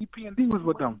 EPMD was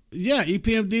with them. Yeah,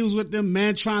 EPMD was with them.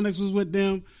 Mantronics was with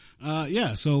them.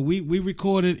 So we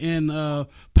recorded in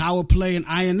Power Play and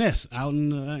INS out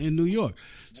in New York.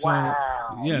 So,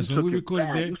 wow. Yeah, so we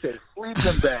recorded there. You said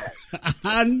Sleeping Bag.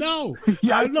 I know.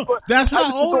 I know. That's how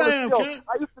old I am, Ken.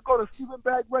 I used to go to Sleeping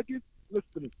Bag Records. Listen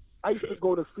to me. I used to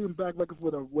go to Sleeping Bag Records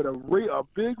with a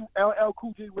big LL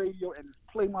Cool J radio and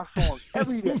play my songs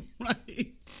every day.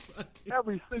 Right.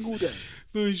 Every single day.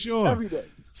 For sure. Every day.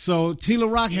 So Tila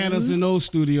Rock had us in those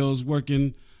studios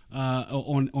working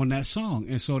on that song.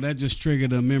 And so that just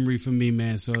triggered a memory for me,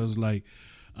 man. So it was like,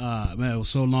 man, it was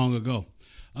so long ago.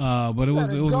 But it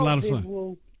was a lot of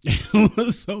fun. It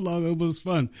was so long. It was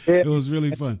fun. It was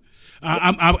really fun.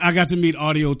 I got to meet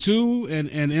Audio 2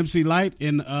 and MC Light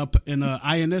in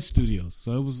INS studios.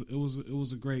 So it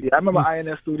was a great. Yeah, I remember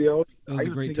INS studios. It was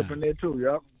a great time. Up in there too.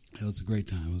 Yep. It was a great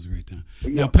time. Yeah,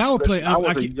 now Power Play. I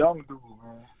was a young dude,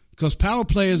 man. Because Power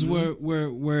Play is where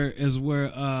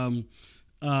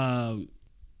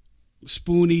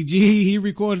Spoonie G, he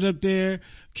recorded up there.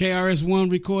 KRS-One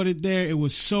recorded there. It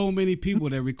was so many people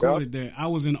that recorded there. I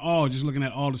was in awe just looking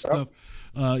at all the stuff.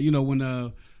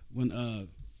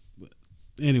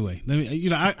 Anyway,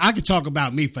 I could talk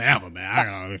about me forever, man. I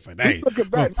got it for days.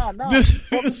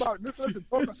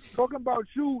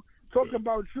 Talking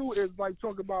about you is like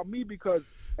talking about me, because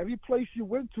every place you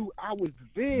went to, I was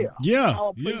there. Yeah,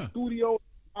 Our place studio.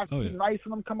 I see Nice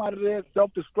and them come out of there.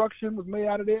 Self-Destruction was made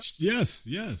out of there. Yes.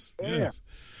 It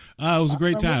was a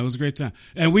great time. It was a great time.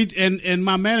 And and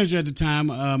my manager at the time,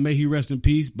 may he rest in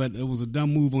peace, but it was a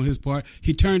dumb move on his part.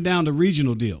 He turned down the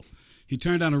regional deal. He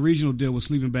turned down a regional deal with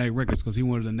Sleeping Bag Records because he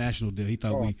wanted a national deal. He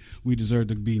thought we deserved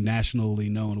to be nationally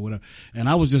known or whatever. And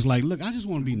I was just like, look, I just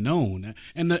want to be known.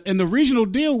 And the regional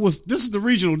deal this is the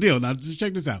regional deal. Now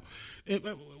check this out.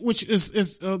 Which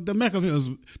is the mecca of it.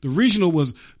 The regional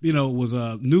was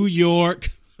New York,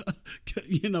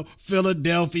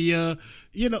 Philadelphia,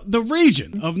 the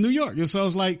region of New York. And so I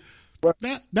was like,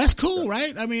 that's cool,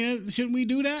 right? I mean, shouldn't we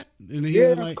do that? And he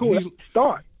was like, cool.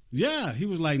 Start. Yeah, he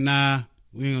was like, nah.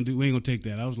 We ain't gonna take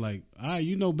that. I was like, All right,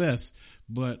 you know best,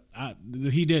 but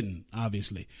he didn't,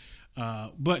 obviously.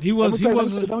 But he was. Let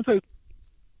me tell you.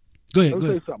 Go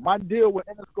ahead. Something. My deal with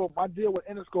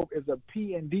Interscope is a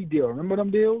P&D deal. Remember them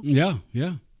deals? Yeah.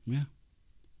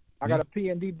 I got a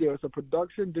P&D deal. It's a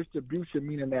production distribution,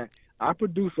 meaning that I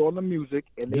produce all the music,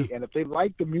 and if they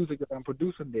like the music that I'm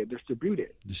producing, they distribute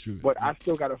it. But I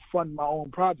still got to fund my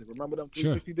own project. Remember them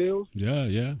 350 deals?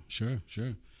 Yeah, sure.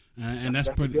 And that's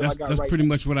pretty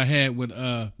much what I had with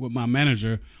my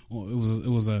manager. It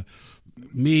was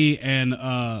me and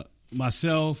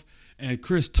myself and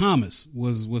Chris Thomas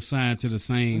was signed to the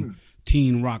same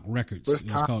Teen Rock Records.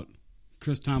 It was called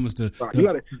Chris Thomas. You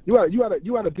out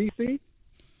of DC?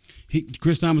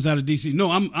 Chris Thomas out of DC. No,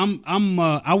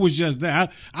 I was just there.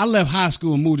 I left high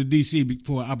school and moved to DC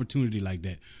for an opportunity like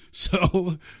that.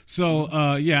 So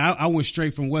I went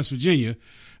straight from West Virginia,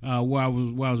 where I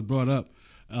was brought up,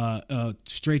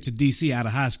 straight to DC out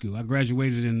of high school. I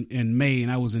graduated in May,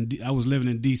 and I was living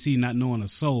in DC, not knowing a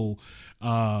soul.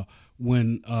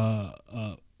 When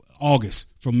August,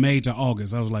 from May to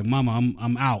August, I was like, Mama,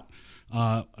 I'm out.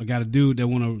 I got a dude that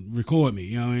want to record me.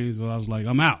 You know what I mean? So I was like,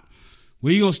 I'm out.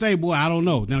 Where you gonna stay, boy? I don't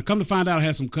know. Now, come to find out, I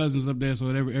had some cousins up there, so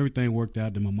everything worked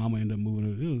out. Then my mama ended up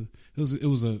moving. It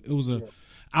was a.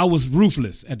 I was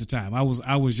ruthless at the time. I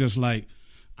was just like,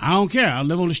 I don't care. I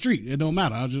live on the street. It don't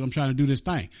matter. I'm trying to do this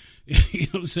thing. You know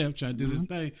what I'm saying? I'm trying to do this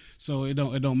thing. So it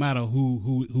don't matter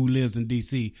who lives in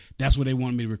DC. That's where they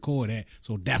wanted me to record at.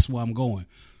 So that's where I'm going.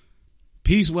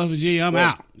 Peace, West Virginia. I'm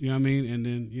out. You know what I mean? And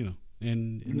then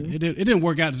and it didn't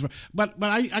work out. But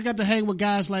I got to hang with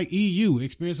guys like EU,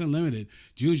 Experience Unlimited,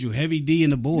 Juju, Heavy D,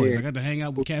 and the boys. I got to hang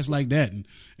out with cats like that.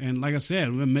 And like I said,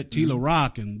 I met Tila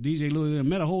Rock and DJ Louis. I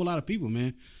met a whole lot of people,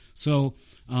 man. So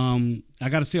I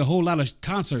got to see a whole lot of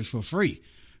concerts for free.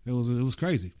 It was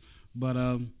crazy.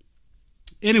 But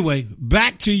anyway,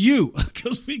 back to you,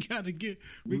 because we gotta get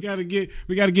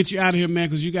you out of here, man.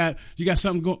 Because you got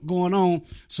something going on.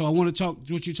 So I want to talk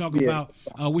what you're talking about,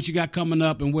 what you got coming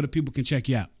up, and where the people can check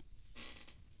you out.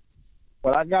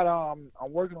 Well, I got I'm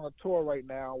working on a tour right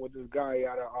now with this guy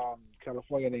out of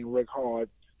California named Rick Hard,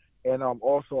 and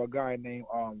also a guy named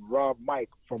Rob Mike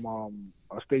from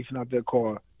a station out there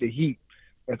called The Heat.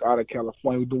 That's out of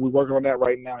California. We're working on that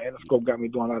right now. Interscope got me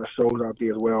doing a lot of shows out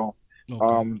there as well.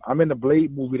 Okay. I'm in the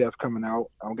Blade movie that's coming out.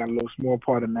 I've got a little small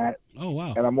part in that. Oh,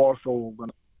 wow. And I'm also going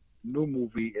to new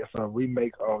movie. It's a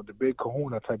remake of the Big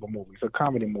Kahuna type of movie. It's a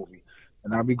comedy movie.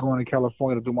 And I'll be going to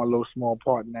California to do my little small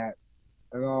part in that.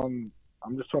 And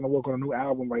I'm just trying to work on a new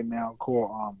album right now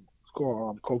called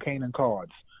Cocaine and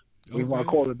Cards. We want to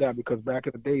call it that because back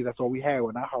in the days, that's all we had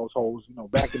in our households. You know,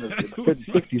 back in the 50s,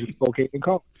 60s, cocaine and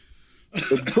cards. It's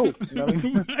the truth. You know what I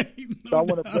mean? So I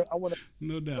want to.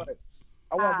 No doubt.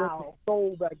 I want to bring some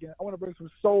soul back in. I want to bring some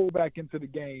soul back into the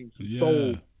game.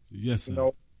 Soul. Yes, sir. You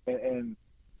know, and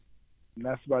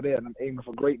that's about it. And I'm aiming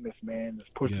for greatness, man.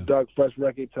 Just push the Doug Fresh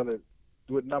record till it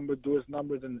do its numbers,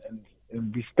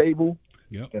 and be stable.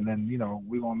 Yep. And then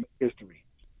we're gonna make history.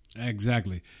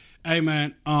 Exactly. Hey,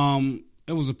 man.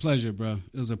 It was a pleasure, bro.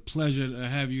 It was a pleasure to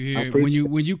have you here. When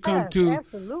you come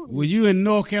when you in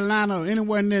North Carolina or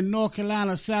anywhere near North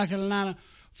Carolina, South Carolina,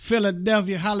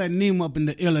 Philadelphia, holla at Nima up in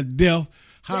the Philadelphia.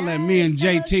 Holla at me and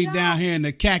JT down here in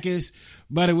the Cactus.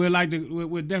 Buddy, we'd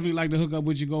definitely like to hook up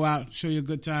with you, go out, show you a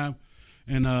good time,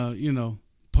 and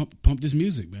pump this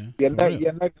music, man. Your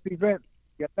next event.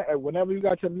 Whenever you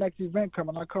got your next event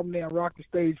coming, I'll come there and rock the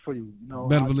stage for you.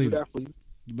 Better believe it.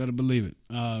 You better believe it.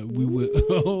 We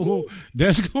will.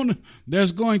 There's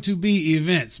going to be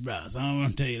events, bro. So I'm going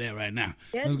to tell you that right now.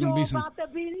 There's going to be some. About to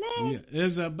be lit. Yeah,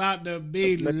 it's about to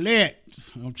be lit.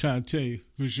 I'm trying to tell you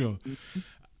for sure.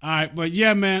 All right, but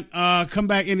yeah, man. Come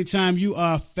back anytime. You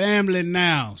are family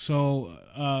now. So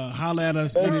holler at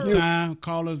us anytime.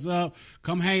 Call us up.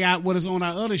 Come hang out with us on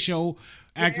our other show,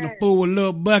 Acting a Fool with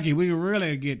Lil Bucky. We can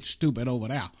really get stupid over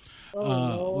there.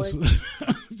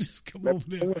 Just come over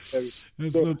there.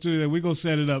 So too, we're gonna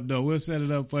set it up though. We'll set it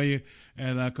up for you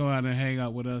and come out and hang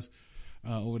out with us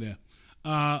over there.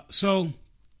 So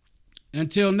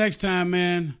until next time,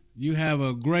 man, you have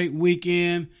a great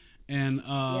weekend and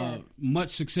much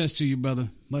success to you, brother.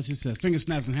 Much success. Finger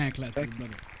snaps and hand claps to you,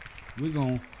 brother.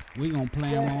 We're gonna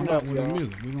play them on out with the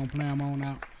music. We're gonna play them on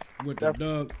out with the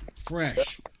Doug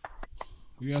Fresh.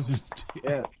 You guys,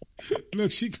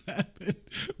 look, she clapping.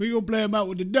 We gonna play him out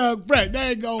with the Doug Fresh. There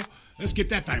you go. Let's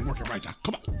get that thing working right now.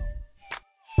 Come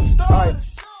on. Start.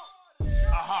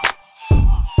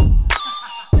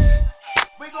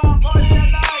 We gonna party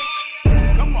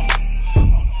tonight. Come on.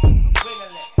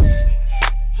 Wiggle it.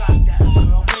 Drop down,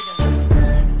 girl. Wiggle it.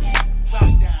 Drop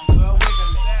down, girl.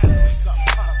 Wiggle it. Drop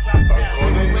down, girl.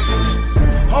 Wiggle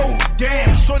it. Hold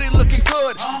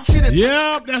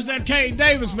Yep, that's that Kate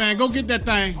Davis, man. Go get that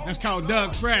thing. That's called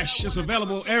Dougie Fresh. It's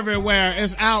available everywhere.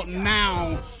 It's out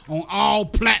now on all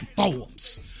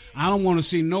platforms. I don't want to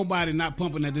see nobody not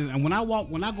pumping at this. And when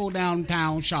I go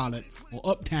downtown Charlotte or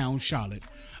uptown Charlotte,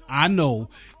 I know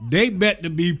they bet to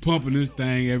be pumping this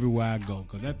thing everywhere I go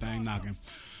because that thing knocking.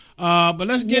 But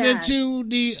let's get into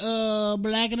the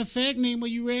Black in Effect. Nima,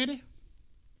 you ready?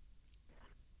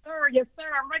 Sir, yes, sir.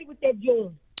 I'm ready with that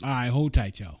joint. All right, hold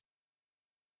tight, y'all.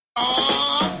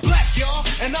 I'm black, y'all,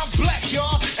 and I'm black,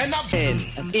 y'all, and I'm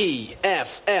N-E-F-F-E-C-T.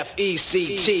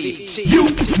 You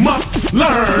must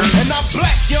learn, and I'm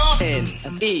black, y'all.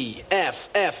 N-E-F-F-E-C-T.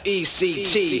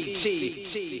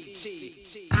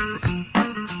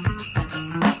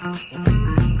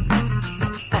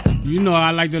 You know,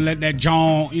 I like to let that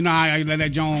John, I let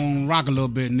that John rock a little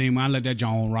bit, Nima. I let that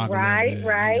John rock a little bit.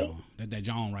 Right. Let that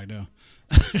John right there.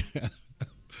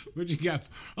 What you got?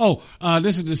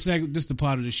 This is the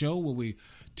part of the show where we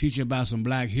teach you about some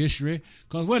black history.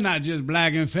 Because we're not just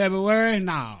black in February.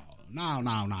 No.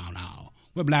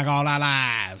 We're black all our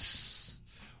lives.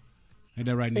 Ain't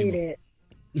that right, Nima?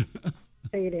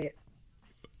 Say that.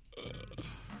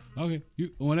 Okay,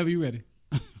 whenever you're ready.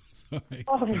 Sorry.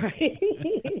 All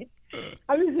right.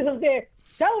 I'm just sitting there.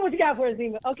 Tell them what you got for us,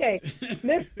 Nima. Okay.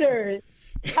 Mr.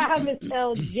 Thomas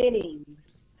L. Jennings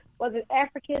was an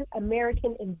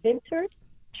African-American inventor,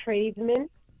 tradesman,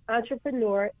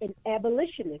 entrepreneur, and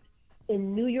abolitionist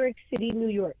in New York City, New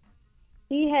York.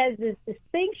 He has this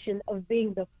distinction of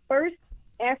being the first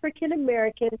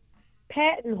African-American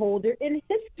patent holder in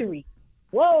history.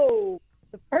 Whoa!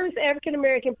 The first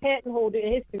African-American patent holder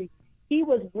in history. He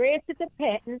was granted the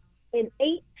patent in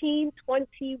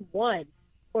 1821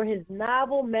 for his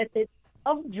novel method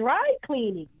of dry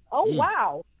cleaning. Oh,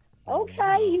 wow.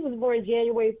 Okay, he was born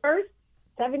January 1st,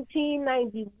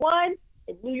 1791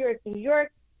 in New York, New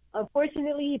York.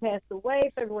 Unfortunately, he passed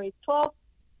away February 12th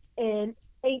in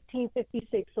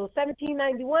 1856. So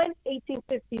 1791,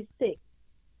 1856.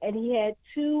 And he had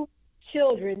 2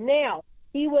 children. Now,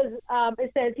 he was,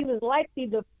 it says he was likely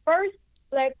the first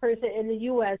black person in the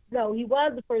U.S. No, he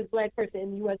was the first black person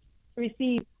in the U.S. to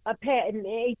receive a patent in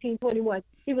 1821.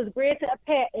 He was granted a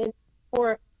patent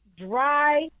for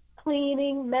dry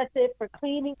cleaning method for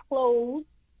cleaning clothes,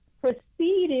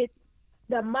 preceded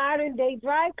the modern day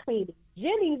dry cleaning.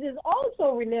 Jennings is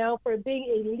also renowned for being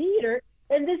a leader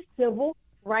in the civil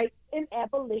rights and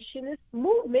abolitionist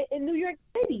movement in New York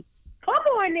City. Come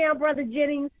on now, Brother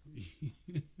Jennings.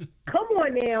 Come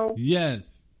on now.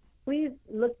 Yes. Please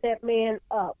look that man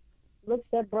up. Look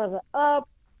that brother up.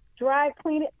 Dry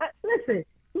cleaning. Listen,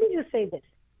 let me just say this.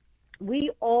 We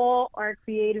all are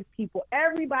creative people.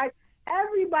 Everybody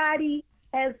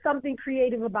has something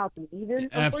creative about them, even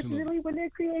unfortunately when they're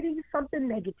creating something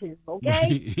negative, okay?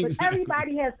 Exactly. But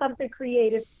everybody has something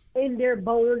creative in their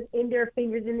bones, in their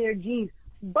fingers, in their genes.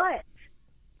 But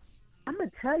I'm going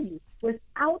to tell you,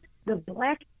 without the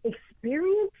black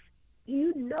experience,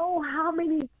 you know how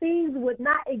many things would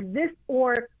not exist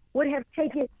or would have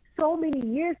taken so many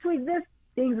years to exist?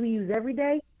 Things we use every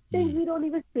day, things we don't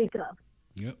even think of.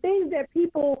 Yep. Things that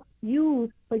people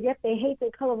use, but yet they hate the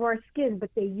color of our skin,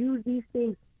 but they use these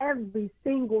things every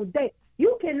single day.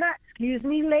 You cannot, excuse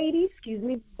me, ladies, excuse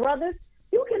me, brothers,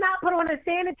 you cannot put on a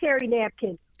sanitary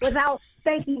napkin without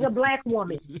thanking a black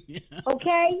woman.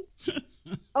 Okay?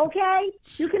 Okay?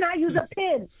 You cannot use a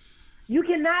pen. You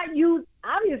cannot use,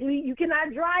 obviously, you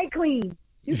cannot dry clean.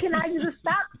 You cannot use a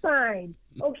stop sign.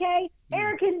 Okay?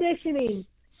 Air conditioning,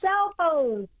 cell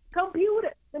phones,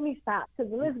 computer. Let me stop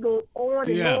because the list goes on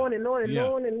and on and on and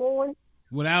on and on.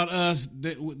 Without us,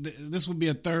 this would be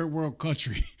a third world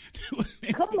country.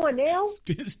 Come on now.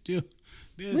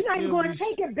 We're not even going to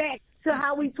take it back to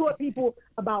how we taught people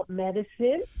about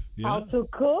medicine, how to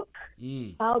cook,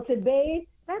 how to bathe.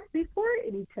 That's before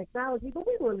any technology, but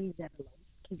we're going to leave that alone.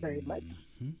 Thank you very much.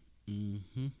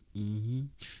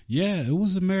 Yeah, it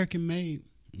was American made.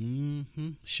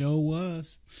 Sure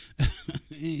was.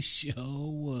 It sure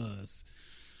was.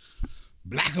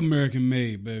 Black American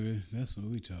made, baby. That's what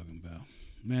we talking about.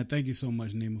 Man, thank you so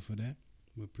much, Nima, for that.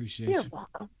 We appreciate you. You're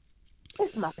welcome.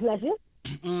 It's my pleasure.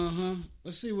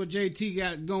 Let's see what JT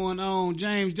got going on.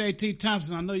 James JT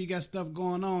Thompson, I know you got stuff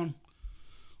going on.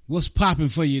 What's popping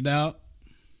for you, dog?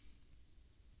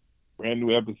 Brand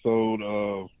new episode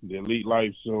of the Elite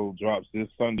Life Show drops this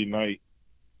Sunday night,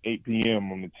 8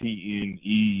 p.m. on the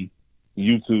TNE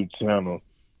YouTube channel.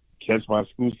 Catch my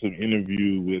exclusive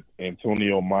interview with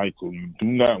Antonio Michael. You do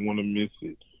not want to miss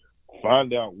it.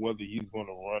 Find out whether he's going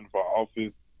to run for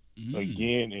office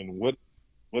again and what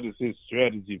is his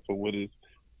strategy for what is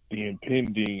the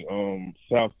impending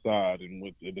South Side and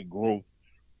with the growth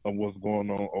of what's going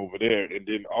on over there. And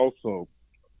then also,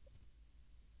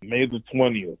 May the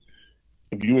 20th,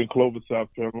 if you in Clover,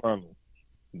 South Carolina,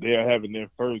 they are having their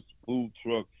first Food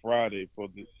Truck Friday for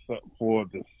the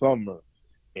summer.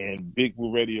 And Big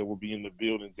Woo Radio will be in the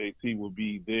building. JT will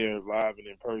be there live and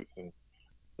in person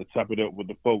to chop it up with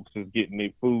the folks that's getting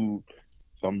their food.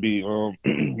 So I'm be in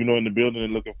the building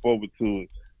and looking forward to it.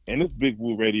 And it's Big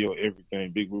Woo Radio,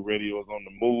 everything. Big Woo Radio is on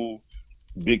the move.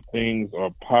 Big things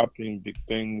are popping. Big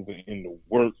things are in the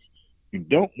works. You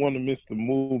don't want to miss the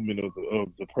movement of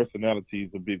the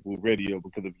personalities of Big Woo Radio,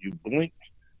 because if you blink,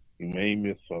 you may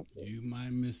miss something. You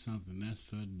might miss something. That's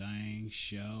for dang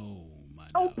show, my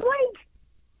Oh, dog. blink.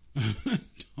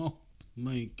 Don't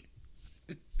blink.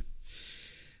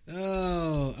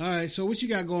 Oh, all right. So what you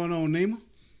got going on, Nima?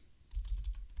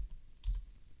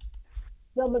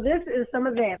 Some of this is some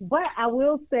of that. But I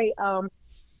will say,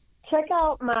 check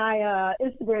out my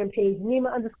Instagram page,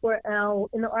 Nima_L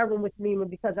in the art room with Nima,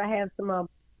 because I have some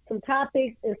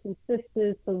topics and some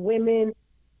sisters, some women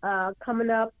coming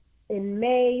up in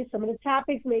May. Some of the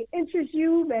topics may interest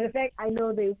you. Matter of fact, I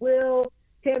know they will.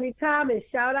 Tammy Thomas,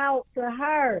 shout out to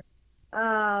her.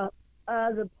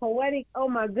 The poetic, oh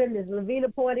my goodness, Lavina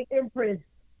Poetic Empress,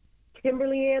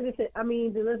 Kimberly Anderson. I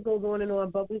mean, the list goes on and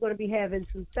on, but we're going to be having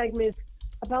some segments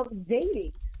about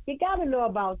dating. You got to know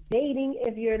about dating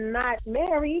if you're not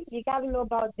married. You got to know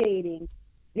about dating.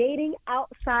 Dating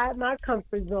outside my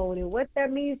comfort zone. And what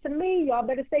that means to me, y'all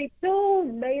better stay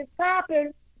tuned. May it's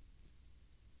popping.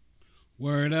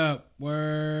 Word up.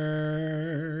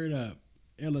 Word up.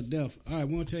 Ella Duff. All right,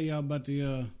 we're going to tell y'all about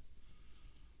the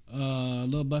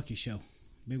Lil Bucky show.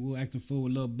 Big Woo Acting Fool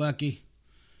with Lil Bucky.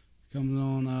 Coming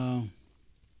on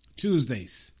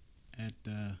Tuesdays at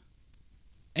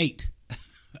 8.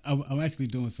 I'm actually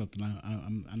doing something.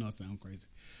 I know I sound crazy.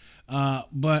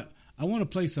 But I want to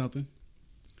play something.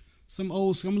 I'm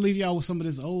going to leave y'all with some of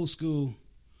this old school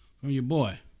from your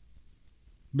boy,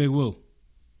 Big Woo.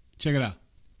 Check it out.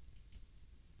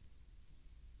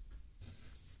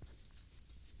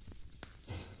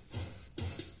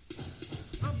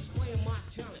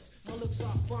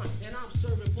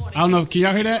 I don't know. Can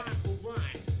y'all hear that?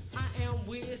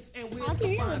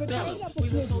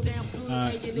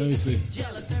 Let me see.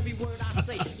 Jealous every word I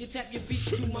say. You tap your feet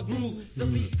to my groove. The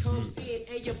beat comes in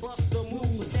and you bust the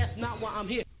move. But that's not why I'm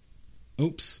here.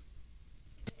 Oops.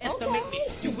 Estimate me,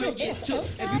 you will get took.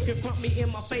 If you confront me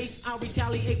in my face, I'll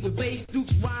retaliate with bass.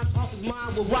 Duke's rhymes off his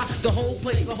mind will rock the whole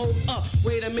place. So hold up,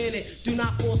 wait a minute, do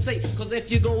not forsake. Cause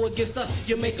if you go against us,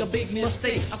 you make a big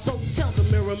mistake. So tell the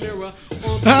mirror, mirror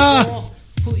on the wall,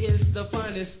 who is the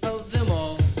finest of them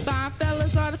all? Fine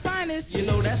fellas are the finest. You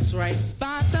know that's right.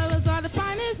 Fine fellas are the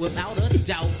finest. Without a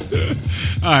doubt.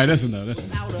 All right, that's enough.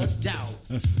 Without a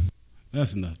doubt.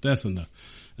 That's enough. That's enough.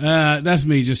 That's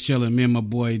me just chilling. Me and my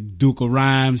boy Duke of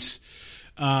Rhymes.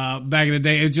 Back in the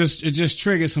day, it just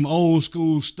triggered some old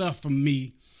school stuff from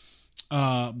me.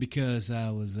 Because I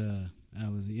was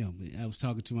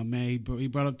talking to my man. He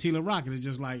brought up Tila Rock, and it's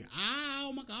just like,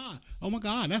 oh my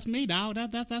God, that's me, dog.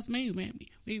 That's me, man.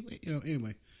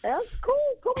 Anyway. That's cool.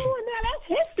 Come on now, that's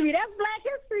history. That's Black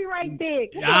history right there.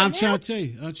 I'm trying to tell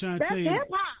you. That's hip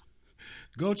hop.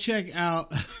 Go check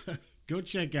out.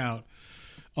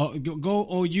 Go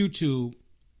on YouTube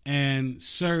and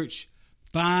search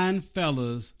 "Fine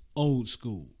Fellas Old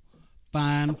School."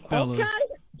 Fine Fellas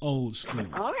Old School.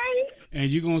 All right. And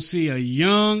you're gonna see a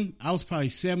young. I was probably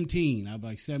 17. I was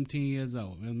like 17 years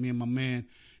old. And me and my man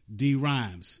D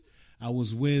Rhymes. I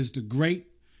was Wiz the Great,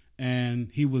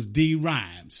 and he was D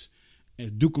Rhymes,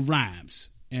 Duke of Rhymes,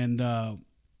 and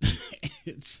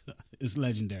it's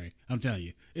legendary. I'm telling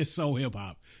you, it's so hip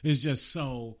hop. It's just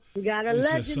so. We got a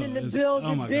legend in the building.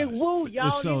 Oh my Big gosh. Woo, y'all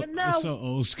don't even know. It's so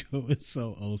old school. It's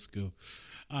so old school.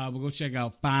 But go check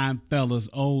out Fine Fellas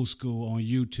Old School on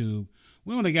YouTube.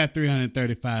 We only got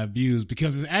 335 views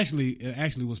because it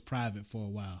actually was private for a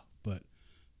while, but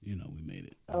we made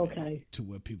it to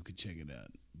where people could check it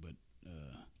out. But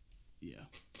yeah.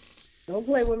 Don't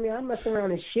play with me. I'm messing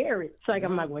around and share it. It's like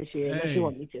I'm not going to share it unless you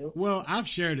want me to. Well, I've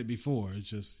shared it before. It's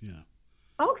just,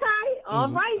 Okay.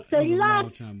 All right. Say you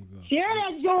love. Share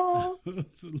that, Joel.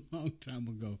 It's a long time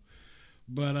ago.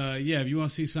 But, if you want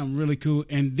to see something really cool.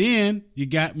 And then you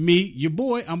got me, your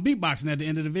boy. I'm beatboxing at the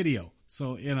end of the video.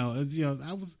 So, I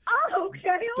was. Oh,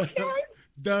 okay.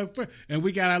 Doug, and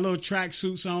we got our little track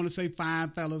suits on to say "Fine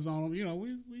Fellas" on them.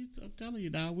 I'm telling you,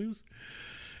 dog.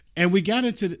 And we got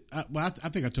into I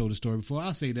think I told the story before.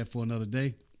 I'll say that for another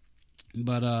day.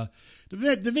 But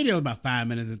the video is about 5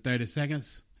 minutes and 30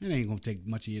 seconds. It ain't gonna take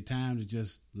much of your time to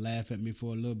just laugh at me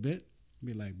for a little bit.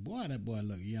 Be like, boy, that boy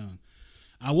look young.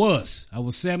 I was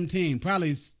 17,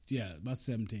 probably, about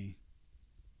 17,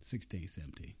 16,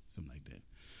 17, something like that.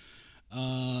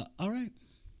 All right.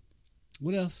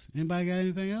 What else? Anybody got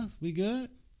anything else? We good?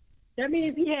 That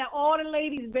means he had all the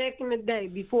ladies back in the day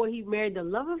before he married the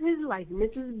love of his life,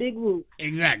 Mrs. Big Woo.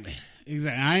 Exactly.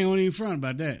 I ain't even front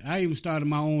about that. I even started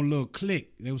my own little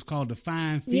clique. It was called the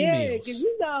Fine Females. Yeah, because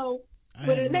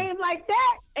with a name like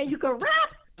that, and you can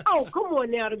rap. Oh, come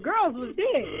on now. The girls was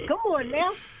there. Come on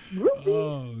now. Groupie.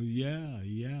 Oh, yeah.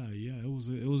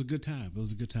 It was a good time.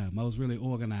 I was really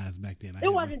organized back then.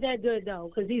 It wasn't that good,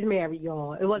 though, because he's married,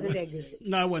 y'all. It wasn't that good.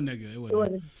 No, it wasn't that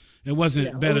good. It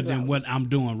wasn't better than what I'm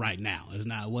doing right now.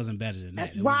 It wasn't better than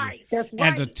that. That's right.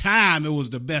 At the time, it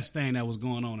was the best thing that was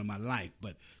going on in my life.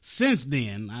 But since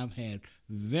then, I've had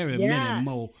many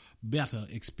more better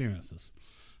experiences.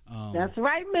 That's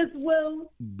right, Miss Wu.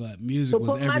 But music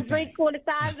was everything. Put my drink on the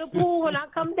side of the pool when I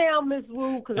come down, Miss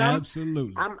Wu.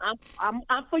 Absolutely.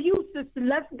 I'm for you, sister.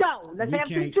 Let's go. Let's have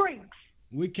some drinks.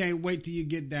 We can't wait till you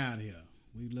get down here.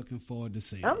 We looking forward to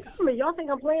seeing you. I'm coming. Y'all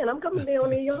think I'm playing? I'm coming down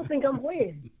there. Y'all think I'm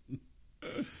playing?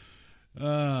 No,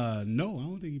 I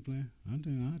don't think you're playing. I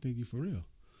don't think you for real.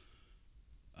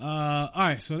 All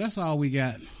right, so that's all we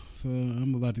got. So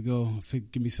I'm about to go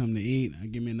give me something to eat.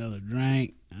 Give me another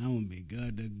drink. I'm gonna be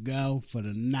good to go for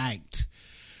the night.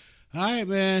 All right,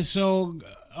 man. So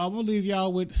I'm gonna leave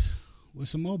y'all with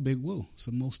some more Big Woo,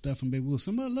 some more stuff from Big Woo,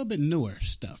 some a little bit newer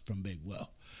stuff from Big Woo.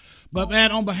 But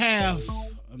man, on behalf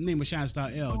of Nima Shining Star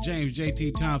L, James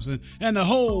J.T. Thompson, and the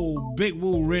whole Big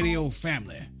Woo Radio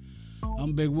family,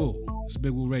 I'm Big Woo. It's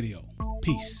Big Woo Radio.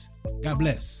 Peace. God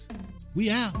bless. We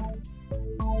out.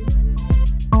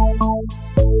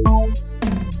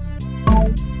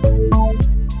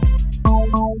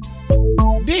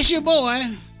 This your boy,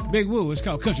 Big Woo. It's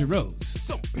called Country Roads.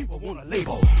 Some people want to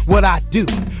label what I do,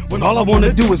 when all I want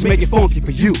to do is make it funky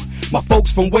for you. My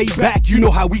folks from way back, you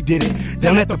know how we did it.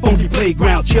 Down at the funky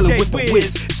playground, chilling with the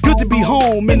whiz. It's good to be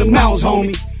home in the mountains,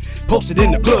 homie. Posted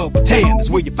in the club with Tam is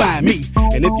where you find me.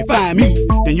 And if you find me,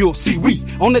 then you'll see we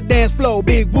on the dance floor,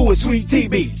 Big Woo and Sweet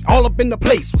TB. All up in the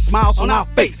place with smiles on our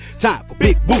face. Time for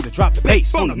Big Woo to drop the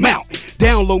bass from the mountain.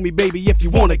 Download me, baby, if you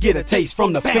want to get a taste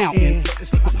from the fountain.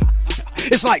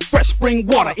 It's like fresh spring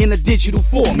water in a digital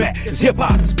format. It's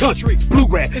hip-hop, it's country, it's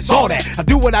bluegrass, it's all that. I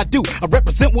do what I do, I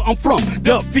represent where I'm from.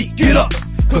 Dub V, get up,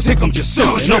 cause here comes your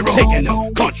son. And I'm taking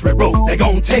them country roads, they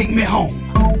gon' take me home.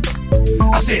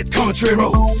 I said country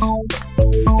roads,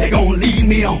 they gon' lead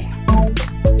me on.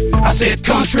 I said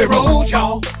country roads,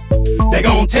 y'all, they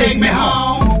gon' take me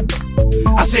home.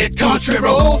 I said country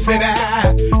roads, baby,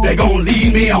 they gon'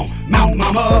 lead me on. Mountain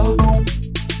Mama.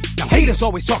 Now haters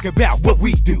always talking about what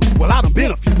we do. Well, I done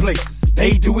been a few places,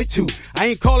 they do it too. I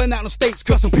ain't calling out the states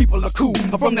cause some people are cool.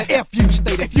 I'm from the FU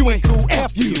state, if you ain't cool,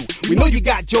 F you. We know you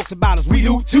got jokes about us, we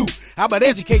do too. How about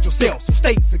educate yourselves from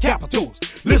states and capitals?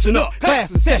 Listen up,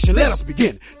 class in session, let us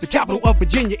begin. The capital of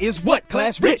Virginia is what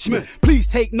class? Richmond.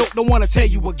 Please take note, don't wanna tell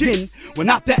you again. We're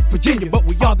not that Virginia, but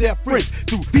we are their friends.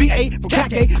 Through VA, from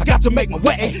KK, I got to make my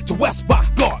way to West by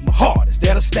God, my heart is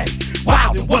there to stay.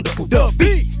 Wild and wonderful, Dub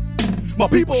V. My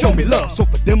people show me love, so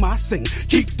for them I sing.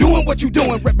 Keep doing what you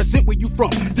doing, represent where you from.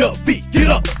 Dub V, get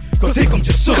up, cause here comes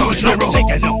your son. Country roads,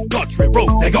 taking them country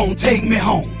roads, they gon' take me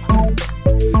home.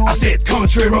 I said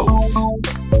country roads,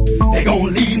 they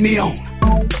gon' lead me on.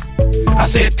 I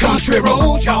said country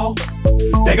roads, y'all,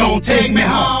 they gon' take me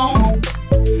home.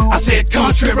 I said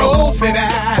country roads, baby,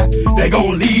 they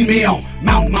gon' lead me on.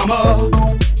 Mountain Mama,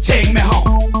 take me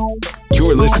home.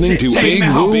 You're listening to Big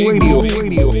Woo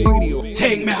Radio.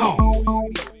 Take me home.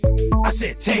 I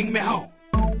said take me home.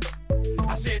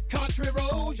 I said country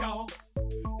roads, y'all,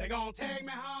 they gon' take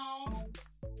me home.